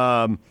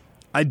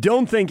 I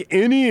don't think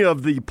any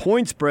of the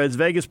point spreads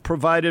Vegas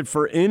provided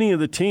for any of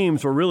the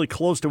teams were really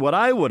close to what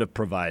I would have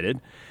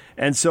provided.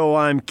 And so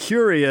I'm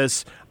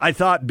curious. I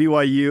thought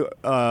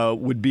BYU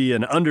would be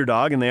an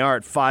underdog, and they are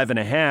at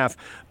 5.5.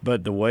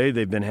 But the way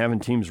they've been having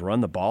teams run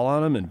the ball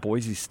on them, and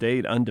Boise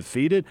State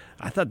undefeated,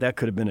 I thought that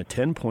could have been a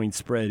 10-point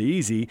spread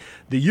easy.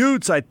 The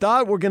Utes, I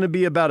thought were going to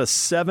be about a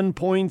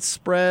 7-point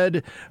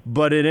spread,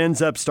 but it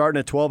ends up starting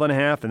at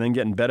 12.5 and then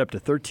getting bet up to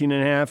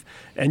 13.5.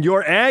 And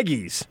your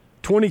Aggies,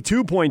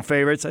 22-point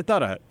favorites. I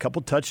thought a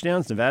couple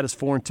touchdowns. Nevada's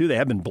 4-2. They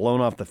have been blown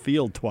off the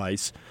field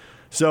twice.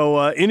 So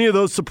any of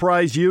those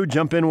surprise you?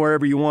 Jump in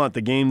wherever you want.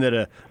 The game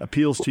that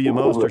appeals to you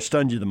most or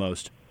stunned you the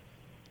most?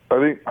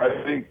 I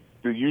think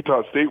the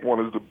Utah State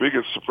one is the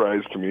biggest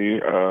surprise to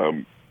me.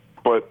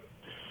 But,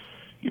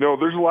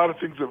 there's a lot of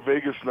things that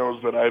Vegas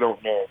knows that I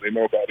don't know. They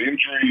know about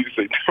injuries.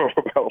 They know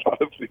about a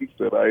lot of things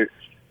that I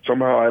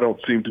don't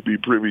seem to be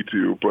privy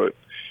to. But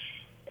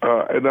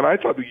and then I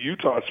thought the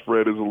Utah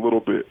spread is a little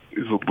bit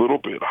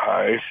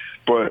high.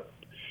 But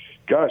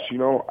gosh,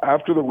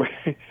 after the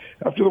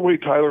way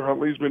Tyler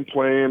Huntley's been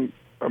playing,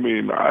 I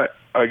mean, I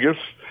guess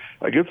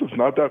it's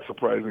not that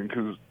surprising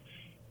because,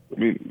 I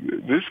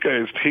mean, this guy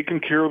is taking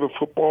care of the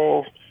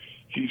football.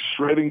 He's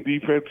shredding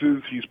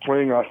defenses. He's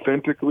playing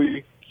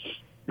authentically.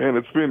 Man,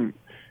 it's been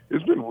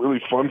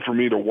really fun for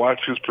me to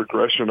watch his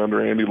progression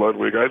under Andy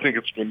Ludwig. I think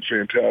it's been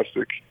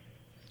fantastic.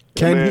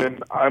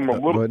 I'm a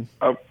little.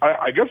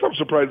 I guess I'm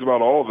surprised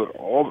about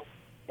all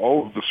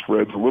of the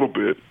spreads a little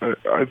bit.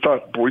 I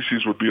thought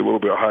Boise's would be a little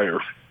bit higher.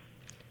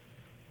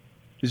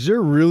 Is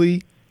there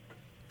really,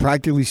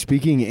 practically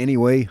speaking, any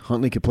way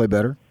Huntley could play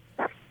better?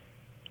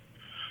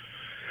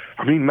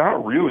 I mean,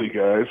 not really,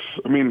 guys.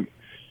 I mean,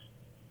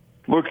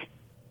 look,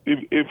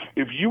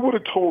 if you would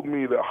have told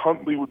me that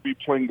Huntley would be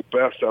playing the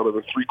best out of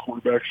the 3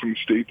 quarterbacks in the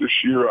state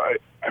this year, I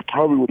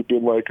probably would have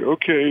been like,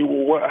 okay,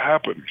 well, what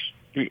happened?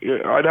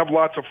 I'd have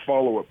lots of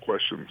follow-up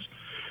questions.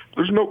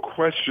 There's no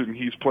question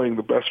he's playing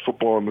the best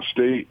football in the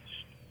state.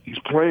 He's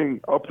playing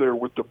up there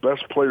with the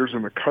best players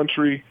in the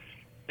country,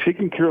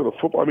 taking care of the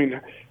football. I mean,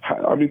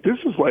 this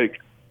is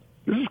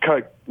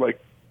kind of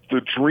like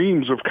the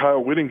dreams of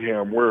Kyle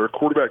Whittingham, where a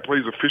quarterback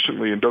plays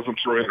efficiently and doesn't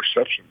throw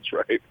interceptions,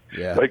 right?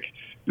 Yeah. Like,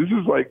 this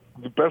is like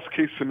the best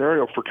case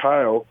scenario for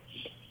Kyle.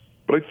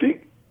 But I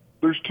think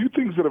there's 2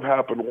 things that have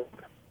happened.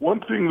 One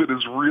thing that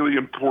is really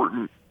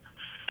important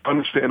to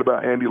understand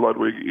about Andy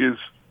Ludwig is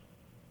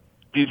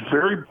he's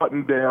very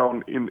buttoned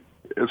down in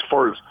as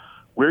far as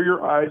where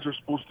your eyes are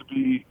supposed to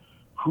be,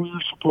 who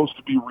you're supposed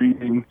to be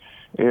reading,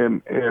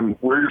 and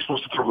where you're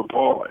supposed to throw the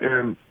ball.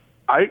 And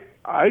I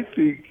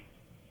think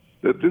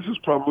that this is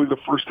probably the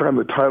first time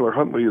that Tyler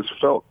Huntley has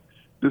felt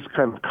this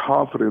kind of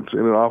confidence in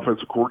an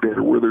offensive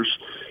coordinator where there's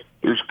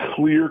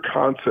clear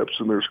concepts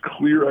and there's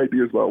clear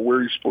ideas about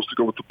where he's supposed to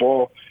go with the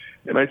ball.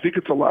 And I think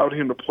it's allowed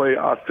him to play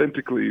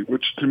authentically,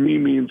 which to me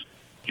means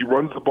he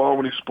runs the ball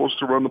when he's supposed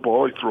to run the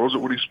ball. He throws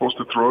it when he's supposed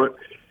to throw it.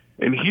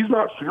 And he's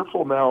not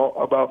fearful now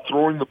about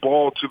throwing the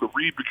ball to the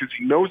read because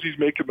he knows he's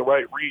making the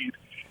right read.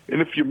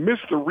 And if you miss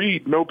the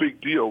read, no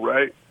big deal,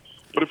 right?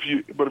 But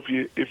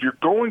if you're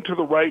going to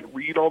the right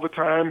read all the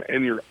time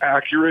and you're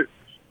accurate,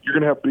 you're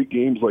going to have big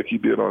games like he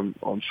did on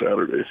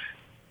Saturday.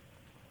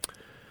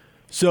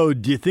 So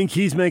do you think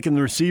he's making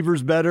the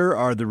receivers better?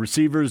 Are the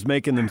receivers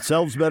making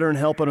themselves better and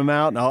helping them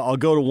out? And I'll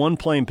go to one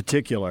play in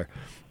particular.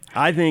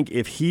 I think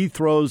if he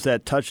throws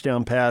that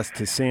touchdown pass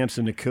to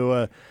Samson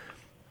Nacua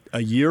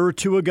a year or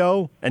 2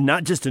 ago, and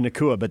not just to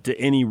Nacua but to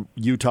any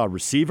Utah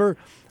receiver,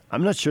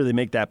 I'm not sure they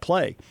make that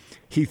play.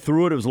 He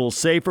threw it. It was a little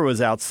safer. It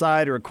was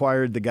outside. It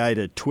required the guy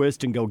to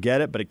twist and go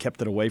get it, but it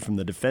kept it away from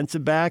the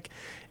defensive back.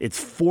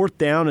 It's 4th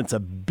down. It's a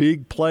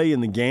big play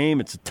in the game.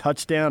 It's a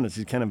touchdown.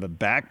 It's kind of a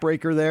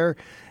backbreaker there.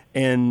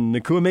 And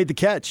Nacua made the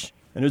catch,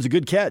 and it was a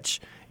good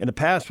catch. In the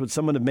past, would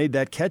someone have made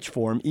that catch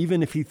for him,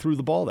 even if he threw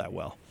the ball that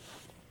well?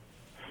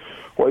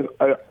 Well,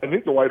 I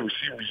think the wide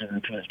receivers are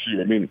improved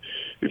too. I mean,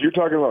 if you're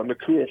talking about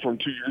Nacua from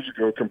 2 years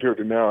ago compared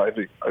to now, I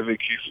think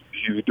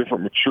he's a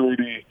different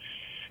maturity.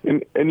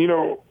 And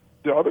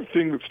the other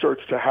thing that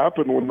starts to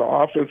happen when the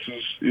offense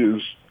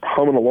is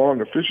humming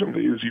along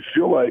efficiently is you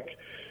feel like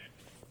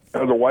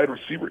as a wide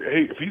receiver,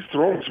 hey, if he's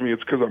throwing to me,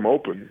 it's because I'm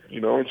open,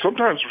 And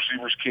sometimes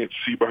receivers can't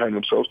see behind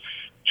themselves.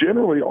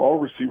 Generally, all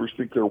receivers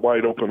think they're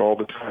wide open all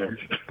the time.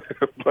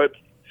 but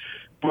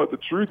the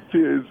truth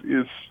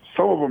is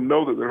some of them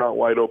know that they're not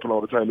wide open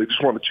all the time. They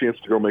just want a chance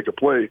to go make a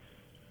play.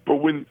 But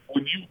when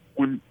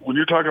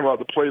you're talking about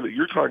the play that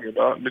you're talking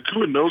about,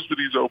 Nacua knows that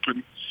he's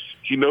open.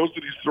 He knows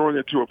that he's throwing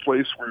it to a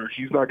place where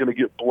he's not going to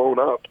get blown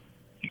up.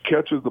 He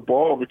catches the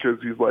ball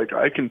because he's like,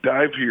 I can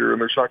dive here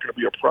and there's not going to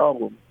be a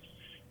problem.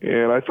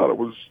 And I thought it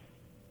was,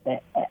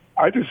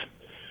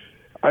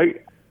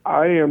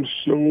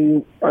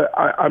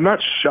 I'm not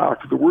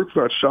shocked. The word's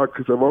not shocked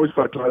because I've always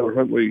thought Tyler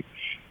Huntley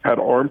had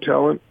arm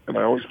talent, and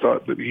I always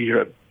thought that he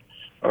had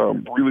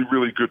really,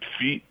 really good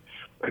feet.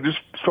 I just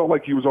felt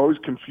like he was always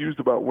confused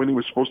about when he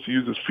was supposed to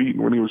use his feet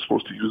and when he was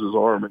supposed to use his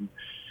arm. And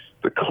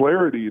the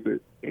clarity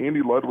that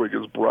Andy Ludwig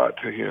has brought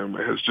to him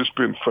has just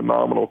been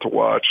phenomenal to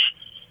watch.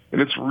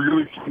 And it's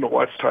really fun to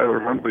watch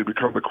Tyler Huntley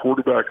become the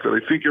quarterback that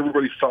I think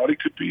everybody thought he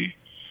could be.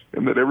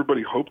 and that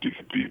everybody hoped he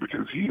could be,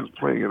 because he is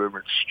playing at an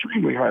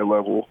extremely high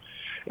level.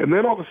 And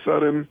then all of a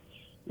sudden,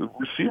 the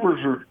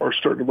receivers are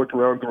starting to look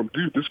around going,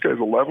 dude, this guy's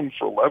 11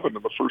 for 11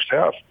 in the first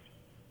half.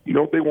 You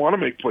know, they want to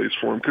make plays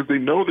for him because they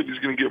know that he's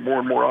going to get more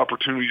and more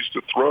opportunities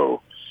to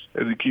throw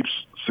as he keeps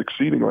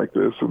succeeding like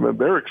this. And then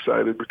they're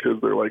excited because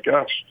they're like,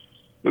 gosh,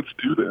 let's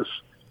do this.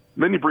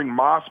 And then you bring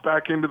Moss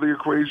back into the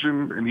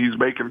equation, and he's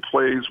making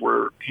plays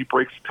where he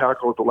breaks the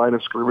tackle at the line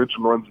of scrimmage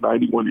and runs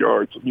 91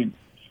 yards. I mean,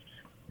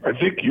 I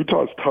think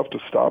Utah's tough to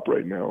stop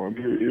right now. I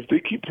mean, if they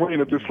keep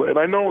playing at this level, and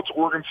I know it's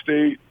Oregon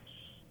State,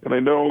 and I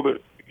know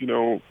that, you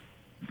know,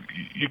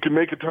 you can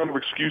make a ton of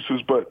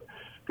excuses, but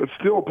that's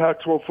still a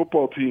Pac-12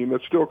 football team.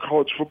 That's still a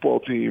college football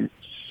team.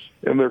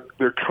 And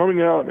they're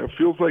coming out, and it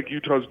feels like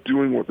Utah's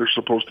doing what they're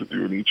supposed to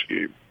do in each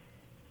game.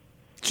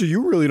 So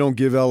you really don't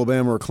give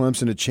Alabama or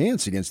Clemson a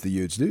chance against the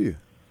Utes, do you?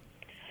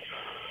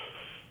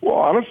 Well,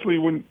 honestly,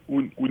 when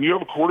you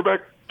have a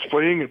quarterback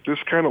playing at this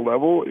kind of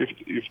level,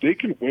 if they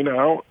can win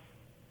out,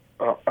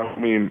 I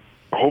mean,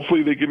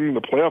 hopefully they get into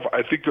the playoff.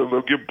 I think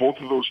they'll give both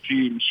of those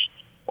teams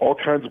all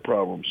kinds of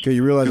problems. Okay,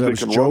 you realize I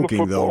was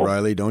joking, though,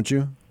 Riley, don't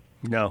you?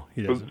 No,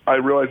 he doesn't. I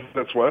realize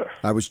that's what?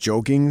 I was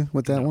joking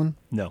with that one?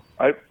 No.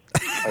 I'll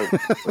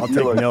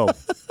take no.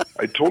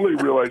 I totally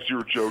realized you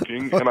were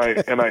joking, and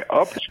I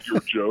upped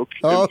your joke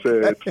and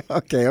said,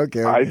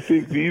 okay. I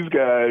think these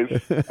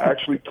guys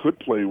actually could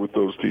play with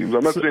those teams.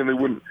 I'm not saying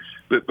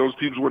that those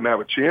teams wouldn't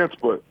have a chance,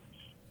 but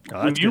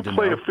when you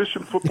play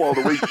efficient football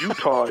the way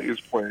Utah is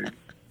playing,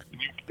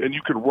 and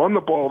you can run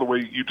the ball the way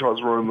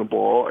Utah's running the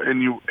ball,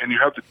 and you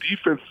have the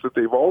defense that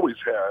they've always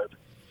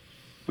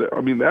had,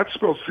 I mean, that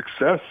spells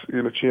success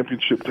in a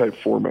championship-type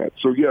format.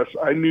 So, yes,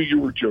 I knew you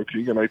were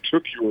joking, and I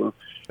took your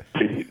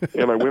bait,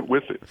 and I went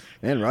with it.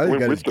 Man, Riley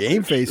got his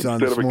game face on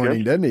this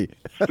morning, didn't he?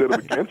 Instead of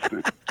against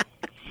it.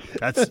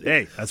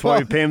 That's why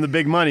we pay him the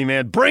big money,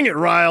 man. Bring it,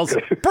 Riles.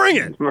 Bring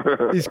it.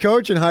 He's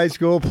coaching high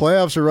school.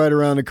 Playoffs are right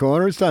around the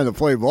corner. It's time to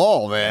play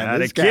ball, man.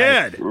 This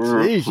kid.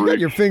 Geez, you got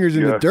your fingers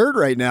in the dirt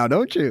right now,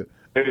 don't you?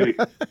 Hey,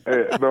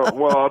 no.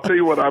 Well, I'll tell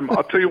you what I'm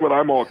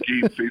all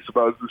game face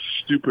about is this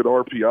stupid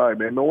RPI,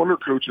 man. No wonder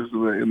coaches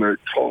in the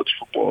college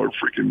football are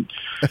freaking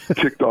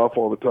ticked off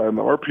all the time.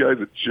 The RPI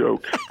is a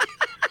joke.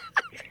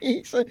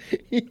 He's a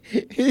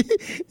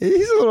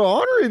little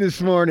ornery this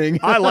morning.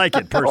 I like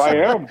it personally.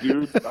 I am,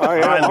 dude.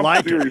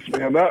 I'm serious,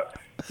 man.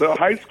 The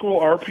high school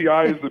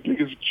RPI is the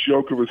biggest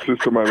joke of a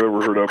system I've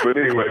ever heard of. But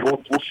anyway,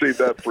 we'll save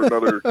that for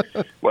another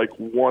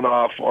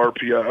one-off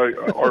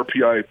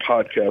RPI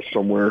podcast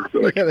somewhere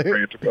that I can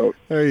rant about.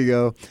 There you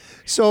go.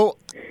 So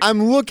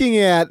I'm looking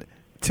at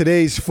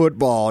today's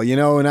football,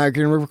 and I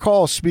can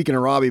recall speaking to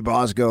Robbie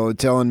Bosco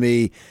telling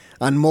me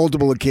on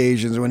multiple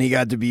occasions when he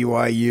got to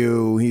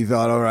BYU, he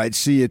thought, all right,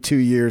 see you 2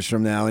 years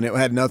from now. And it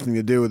had nothing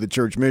to do with the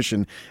church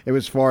mission. It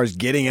was as far as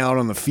getting out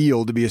on the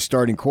field to be a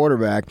starting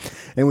quarterback.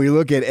 And we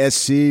look at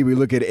SC, we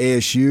look at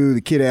ASU. The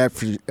kid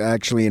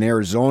actually in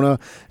Arizona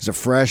is a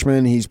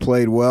freshman. He's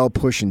played well,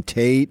 pushing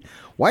Tate.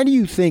 Why do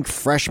you think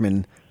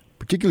freshmen,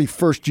 particularly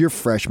first-year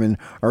freshmen,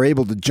 are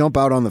able to jump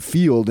out on the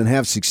field and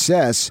have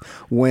success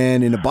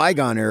when in a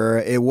bygone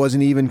era it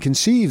wasn't even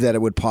conceived that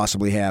it would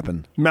possibly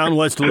happen? Mountain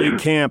West Elite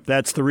Camp,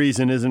 that's the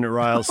reason, isn't it,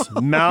 Riles?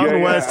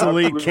 Mountain West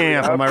Elite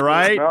Camp, am I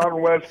right?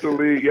 Mountain West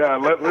Elite, yeah.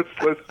 Let's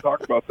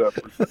talk about that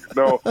for a second.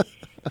 No,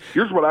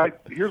 here's what I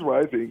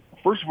think.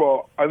 First of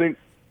all, I think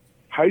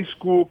high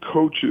school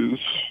coaches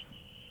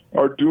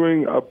are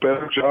doing a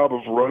better job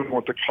of running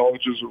what the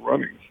colleges are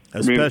running.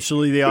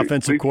 Especially the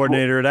offensive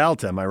coordinator at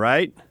Alta, am I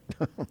right?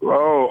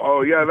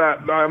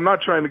 Yeah. I'm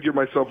not trying to give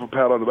myself a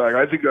pat on the back.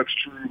 I think that's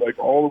true. Like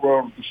all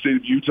around the state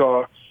of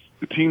Utah,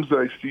 the teams that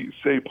I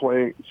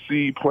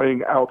see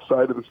playing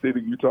outside of the state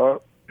of Utah,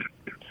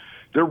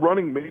 they're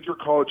running major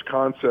college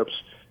concepts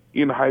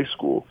in high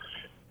school.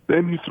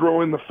 Then you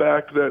throw in the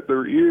fact that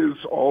there is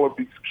all of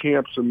these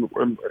camps and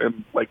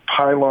like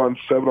pylon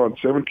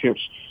 7-on-7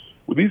 camps.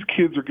 Well, these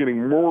kids are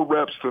getting more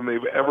reps than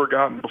they've ever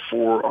gotten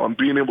before on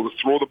being able to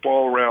throw the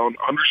ball around,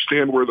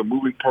 understand where the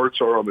moving parts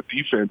are on the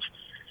defense.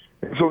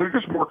 And so they're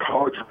just more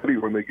college ready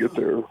when they get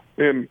there.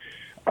 And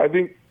I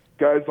think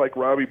guys like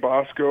Robbie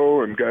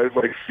Bosco and guys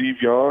like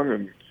Steve Young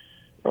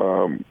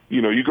and,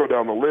 you go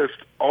down the list,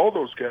 all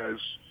those guys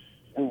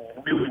were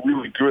really,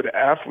 really good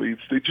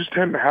athletes. They just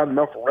hadn't had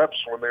enough reps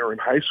when they were in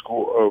high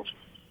school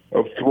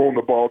of throwing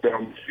the ball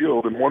down the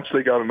field. And once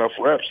they got enough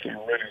reps, they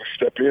were ready to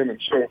step in.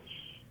 And so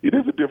it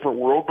is a different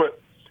world,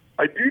 but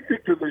I do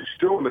think that there's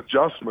still an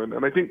adjustment.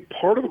 And I think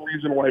part of the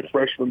reason why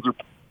freshmen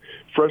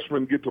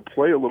get to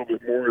play a little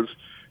bit more is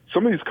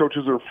some of these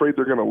coaches are afraid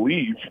they're going to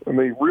leave, and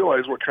they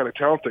realize what kind of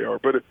talent they are.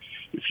 But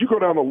if you go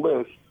down the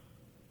list,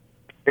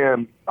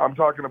 and I'm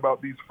talking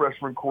about these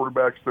freshman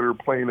quarterbacks that are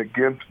playing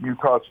against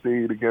Utah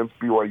State, against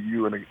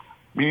BYU, and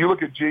you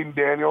look at Jaden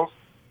Daniels,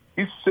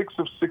 he's 6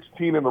 of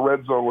 16 in the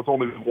red zone with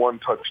only one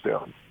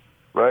touchdown,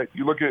 right?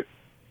 You look at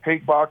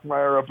Hank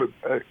Bachmeier up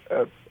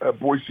at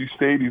Boise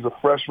State, he's a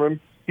freshman.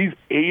 He's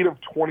 8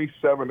 of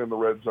 27 in the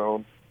red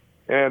zone,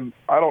 And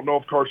I don't know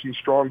if Carson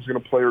Strong's going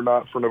to play or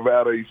not for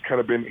Nevada. He's kind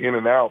of been in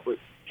and out, but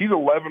he's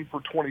 11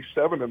 for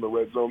 27 in the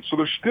red zone. So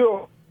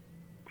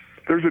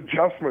there's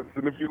adjustments.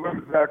 And if you look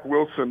at Zach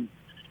Wilson,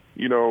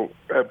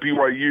 at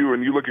BYU,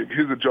 and you look at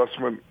his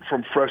adjustment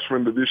from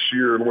freshman to this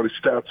year and what his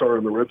stats are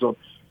in the red zone,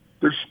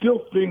 there's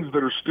still things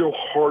that are still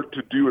hard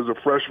to do as a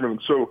freshman.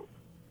 And so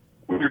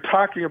when you're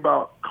talking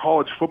about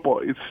college football,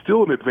 it's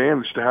still an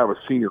advantage to have a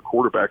senior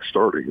quarterback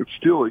starting. It's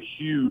still a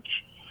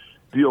huge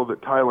deal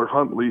that Tyler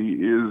Huntley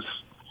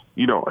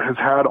has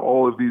had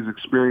all of these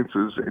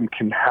experiences and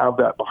can have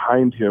that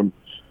behind him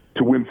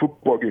to win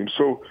football games.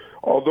 So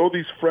although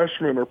these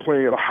freshmen are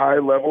playing at a high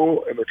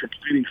level and they're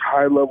completing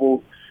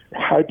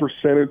high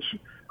percentage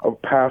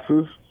of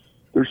passes,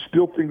 there's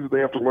still things that they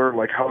have to learn,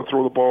 like how to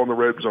throw the ball in the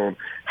red zone,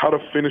 how to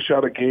finish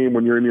out a game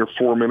when you're in your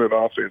 4-minute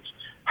offense,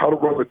 how to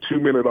run a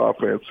 2-minute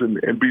offense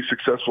and be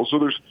successful.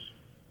 So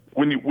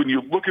when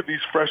you look at these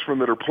freshmen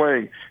that are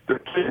playing, they're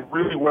playing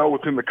really well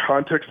within the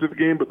context of the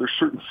game, but there's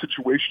certain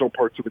situational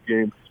parts of the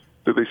game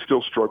that they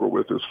still struggle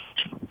with as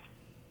freshmen.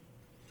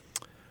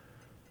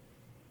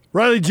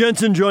 Riley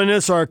Jensen joined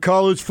us, our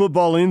college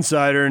football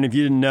insider, and if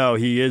you didn't know,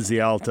 he is the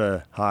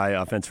Alta High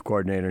offensive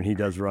coordinator, and he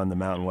does run the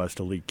Mountain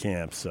West Elite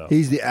Camp. So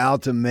he's the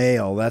Alta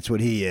male. That's what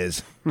he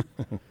is.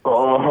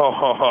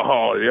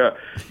 Oh,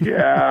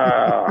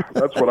 yeah,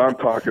 that's what I'm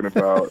talking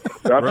about.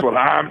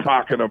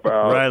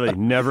 Riley,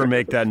 never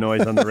make that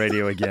noise on the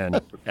radio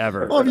again,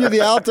 ever. Well, if you're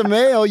the Alta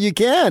male, you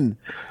can.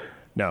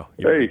 No,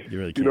 you really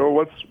can't. You know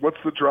what's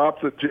the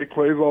drop that Jake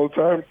plays all the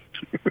time?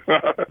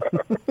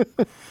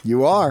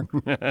 You are.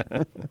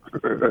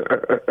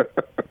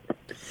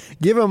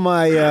 Give him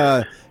my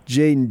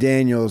Jaden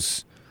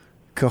Daniels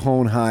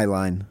Cajon High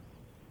line.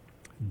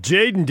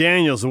 Jaden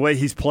Daniels, the way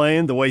he's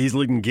playing, the way he's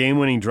leading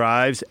game-winning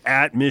drives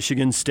at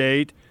Michigan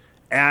State,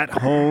 at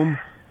home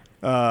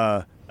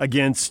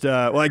against,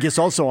 I guess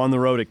also on the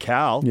road at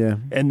Cal. Yeah.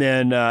 And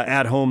then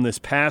at home this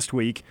past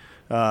week,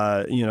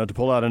 to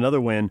pull out another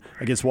win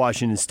against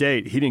Washington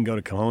State. He didn't go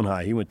to Cajon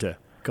High. He went to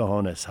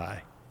Cajones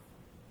High.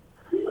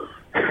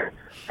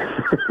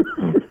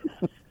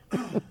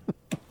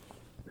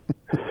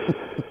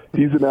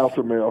 He's an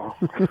alpha male.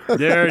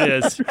 There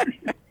it is.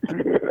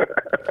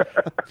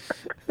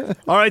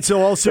 All right,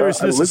 so all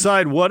seriousness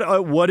aside,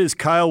 what is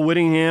Kyle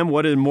Whittingham?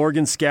 What is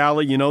Morgan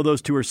Scalley?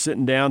 Those two are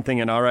sitting down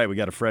thinking, all right, we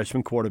got a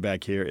freshman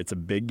quarterback here. It's a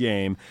big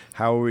game.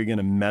 How are we going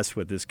to mess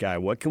with this guy?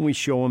 What can we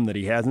show him that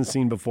he hasn't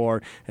seen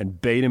before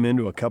and bait him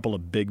into a couple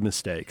of big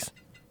mistakes?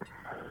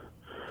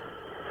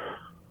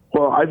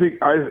 Well, I think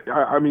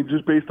I mean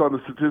just based on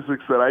the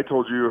statistics that I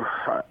told you,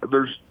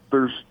 there's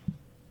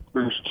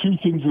two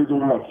things that are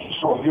going on.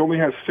 So he only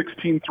has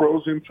 16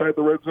 throws inside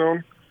the red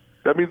zone.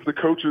 That means the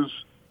coaches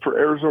for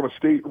Arizona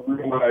State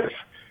realize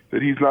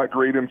that he's not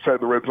great inside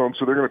the red zone,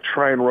 so they're going to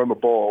try and run the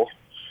ball.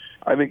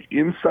 I think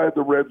inside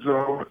the red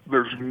zone,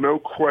 there's no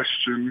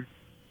question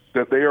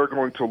that they are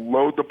going to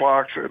load the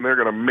box and they're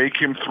going to make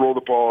him throw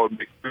the ball and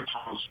make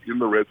throws in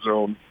the red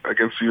zone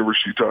against the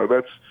University of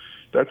Utah.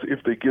 That's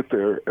if they get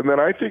there. And then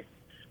I think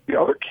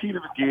the other key to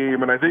the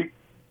game, and I think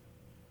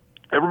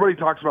everybody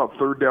talks about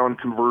third down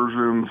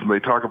conversions, and they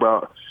talk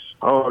about,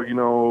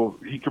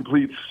 he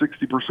completes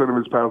 60% of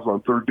his passes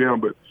on third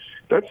down, but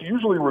that's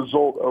usually a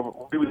result of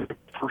really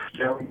first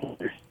down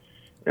play.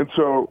 And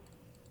so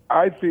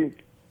I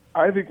think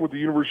what the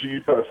University of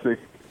Utah is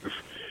thinking is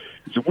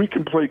if we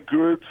can play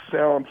good,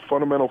 sound,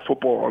 fundamental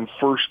football on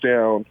first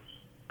down,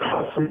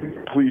 cause some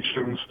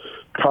completions,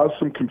 cause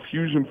some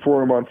confusion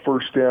for him on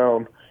first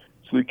down,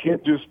 so they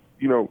can't just,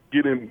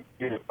 get in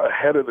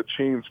ahead of the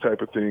chains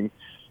type of thing,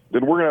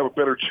 then we're going to have a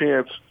better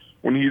chance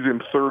when he's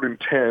in 3rd and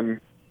 10,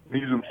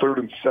 he's in 3rd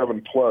and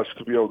 7+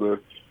 to be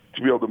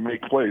able to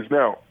make plays.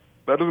 Now,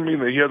 that doesn't mean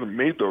that he hasn't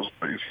made those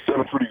plays. He's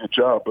done a pretty good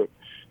job, but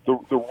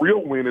the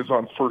real win is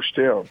on first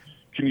down.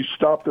 Can you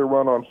stop their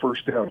run on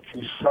first down?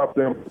 Can you stop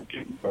them from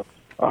getting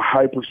a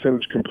high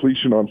percentage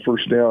completion on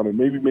first down and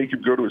maybe make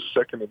him go to his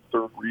 2nd and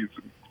 3rd reads?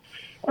 And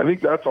I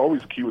think that's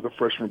always key with a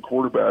freshman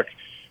quarterback.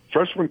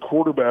 Freshman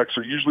quarterbacks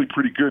are usually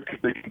pretty good because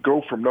they can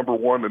go from number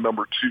 1 to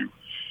number 2.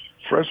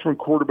 Freshman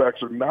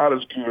quarterbacks are not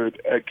as good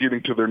at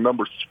getting to their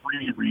number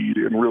 3 read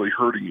and really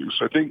hurting you.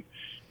 So I think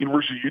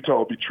University of Utah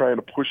will be trying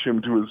to push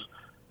him to his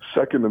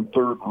 2nd and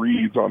 3rd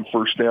reads on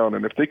first down.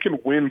 And if they can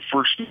win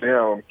first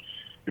down,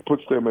 it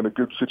puts them in a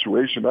good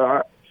situation.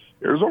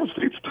 Arizona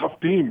State's a tough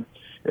team,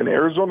 and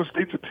Arizona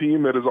State's a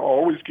team that has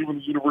always given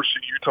the University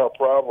of Utah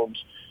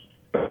problems.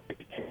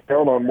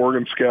 Down on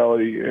Morgan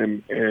Scalley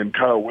and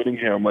Kyle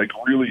Whittingham,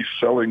 really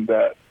selling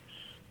that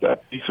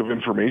piece of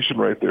information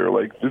right there.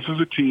 This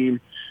is a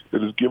team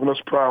that has given us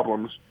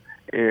problems,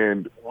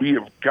 and we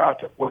have got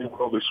to play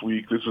well this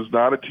week. This is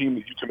not a team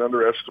that you can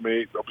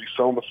underestimate. They'll be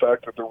selling the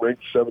fact that they're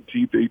ranked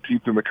 17th,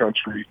 18th in the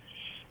country,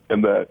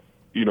 and that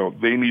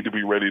they need to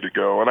be ready to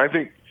go. And I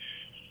think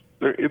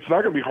it's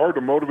not going to be hard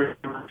to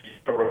motivate them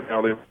right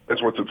now.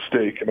 That's what's at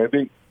stake, and I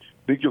think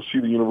you'll see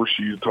the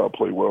University of Utah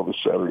play well this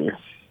Saturday.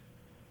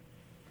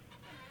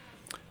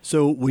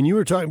 So when you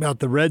were talking about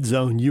the red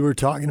zone, you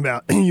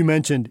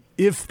mentioned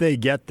if they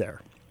get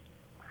there.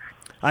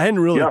 I hadn't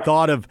really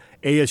thought of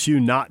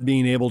ASU not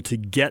being able to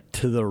get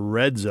to the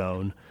red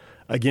zone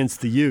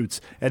against the Utes.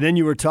 And then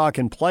you were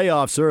talking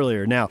playoffs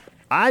earlier. Now,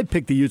 I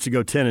picked the Utes to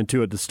go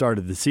 10-2 at the start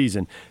of the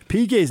season.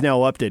 PK's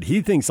now upped it.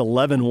 He thinks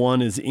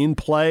 11-1 is in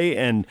play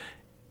and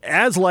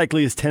as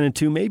likely as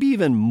 10-2, maybe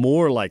even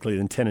more likely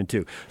than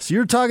 10-2. So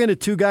you're talking to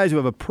two guys who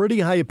have a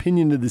pretty high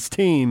opinion of this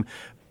team,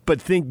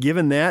 but think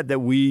given that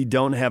we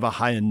don't have a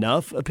high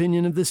enough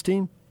opinion of this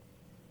team?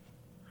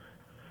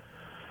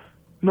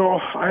 No,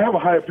 I have a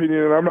high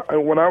opinion.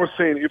 And when I was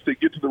saying if they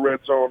get to the red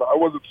zone, I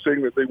wasn't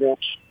saying that they won't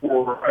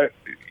score.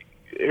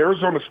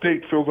 Arizona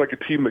State feels like a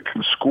team that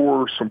can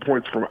score some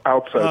points from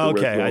outside the red zone.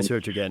 Okay, I see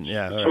what you're getting.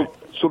 Yeah.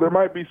 So there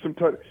might be some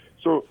time.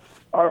 So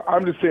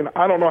I'm just saying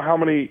I don't know how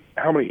many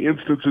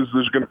instances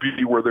there's going to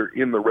be where they're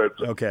in the red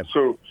zone. Okay.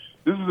 So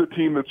this is a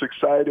team that's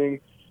exciting.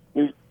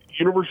 The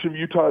University of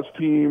Utah's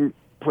team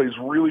plays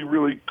really,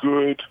 really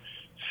good,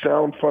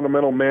 sound,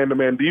 fundamental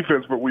man-to-man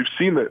defense, but we've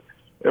seen that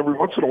every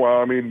once in a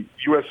while. I mean,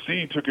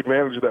 USC took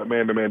advantage of that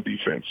man-to-man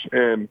defense.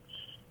 And,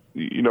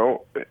 you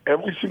know,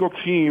 every single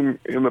team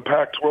in the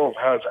Pac-12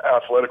 has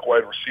athletic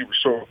wide receivers.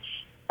 So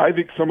I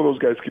think some of those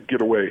guys could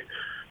get away.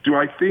 Do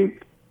I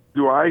think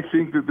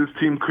that this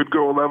team could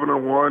go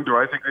 11-1? Do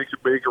I think they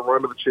could make a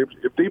run to the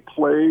championship? If they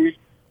play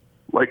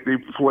like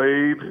they've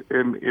played,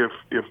 and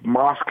if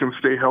Moss can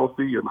stay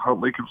healthy and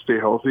Huntley can stay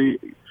healthy,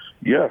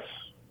 yes,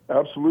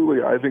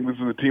 absolutely. I think this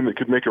is a team that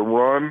could make a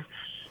run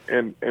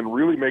and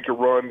really make a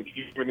run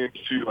even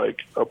into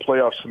like a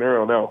playoff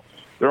scenario. Now,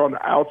 they're on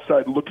the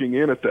outside looking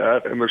in at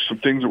that, and there's some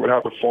things that would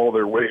have to fall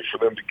their way for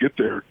them to get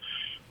there.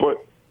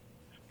 But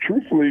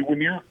truthfully,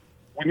 when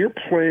you're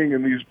playing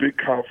in these big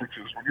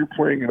conferences, when you're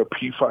playing in a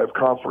P5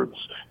 conference,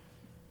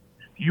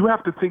 you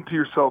have to think to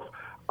yourself,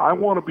 I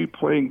want to be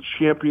playing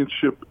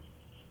championship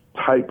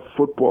type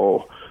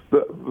football.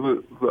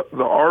 The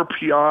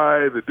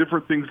RPI, the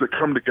different things that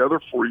come together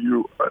for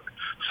you,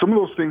 some of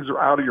those things are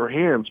out of your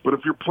hands. But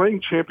if you're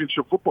playing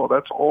championship football,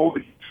 that's all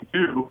that you can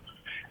do.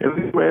 And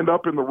then you end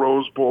up in the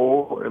Rose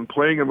Bowl and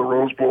playing in the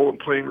Rose Bowl and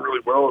playing really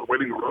well and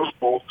winning the Rose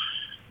Bowl.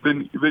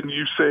 Then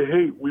you say,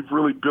 hey, we've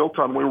really built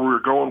on where we were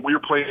going. We were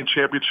playing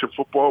championship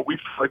football. We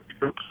feel like we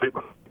could play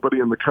with anybody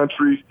in the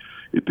country.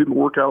 It didn't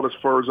work out as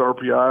far as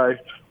RPI.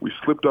 We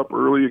slipped up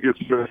early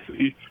against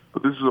USC,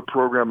 but this is a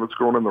program that's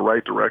going in the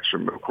right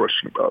direction, no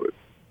question about it.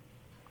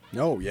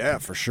 Oh, yeah,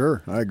 for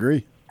sure. I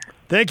agree.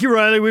 Thank you,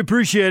 Riley. We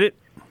appreciate it.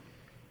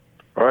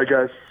 All right,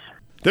 guys.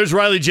 There's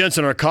Riley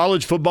Jensen, our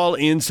college football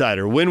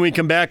insider. When we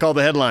come back, all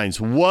the headlines.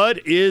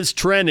 What is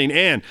trending?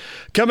 And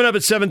coming up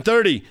at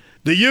 7:30,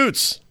 the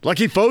Utes,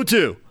 Lucky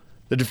Fotu,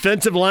 the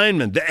defensive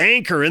lineman, the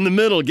anchor in the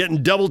middle,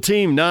 getting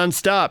double-teamed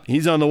nonstop.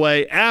 He's on the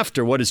way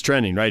after what is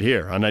trending right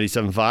here on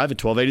 97.5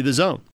 at 1280 The Zone.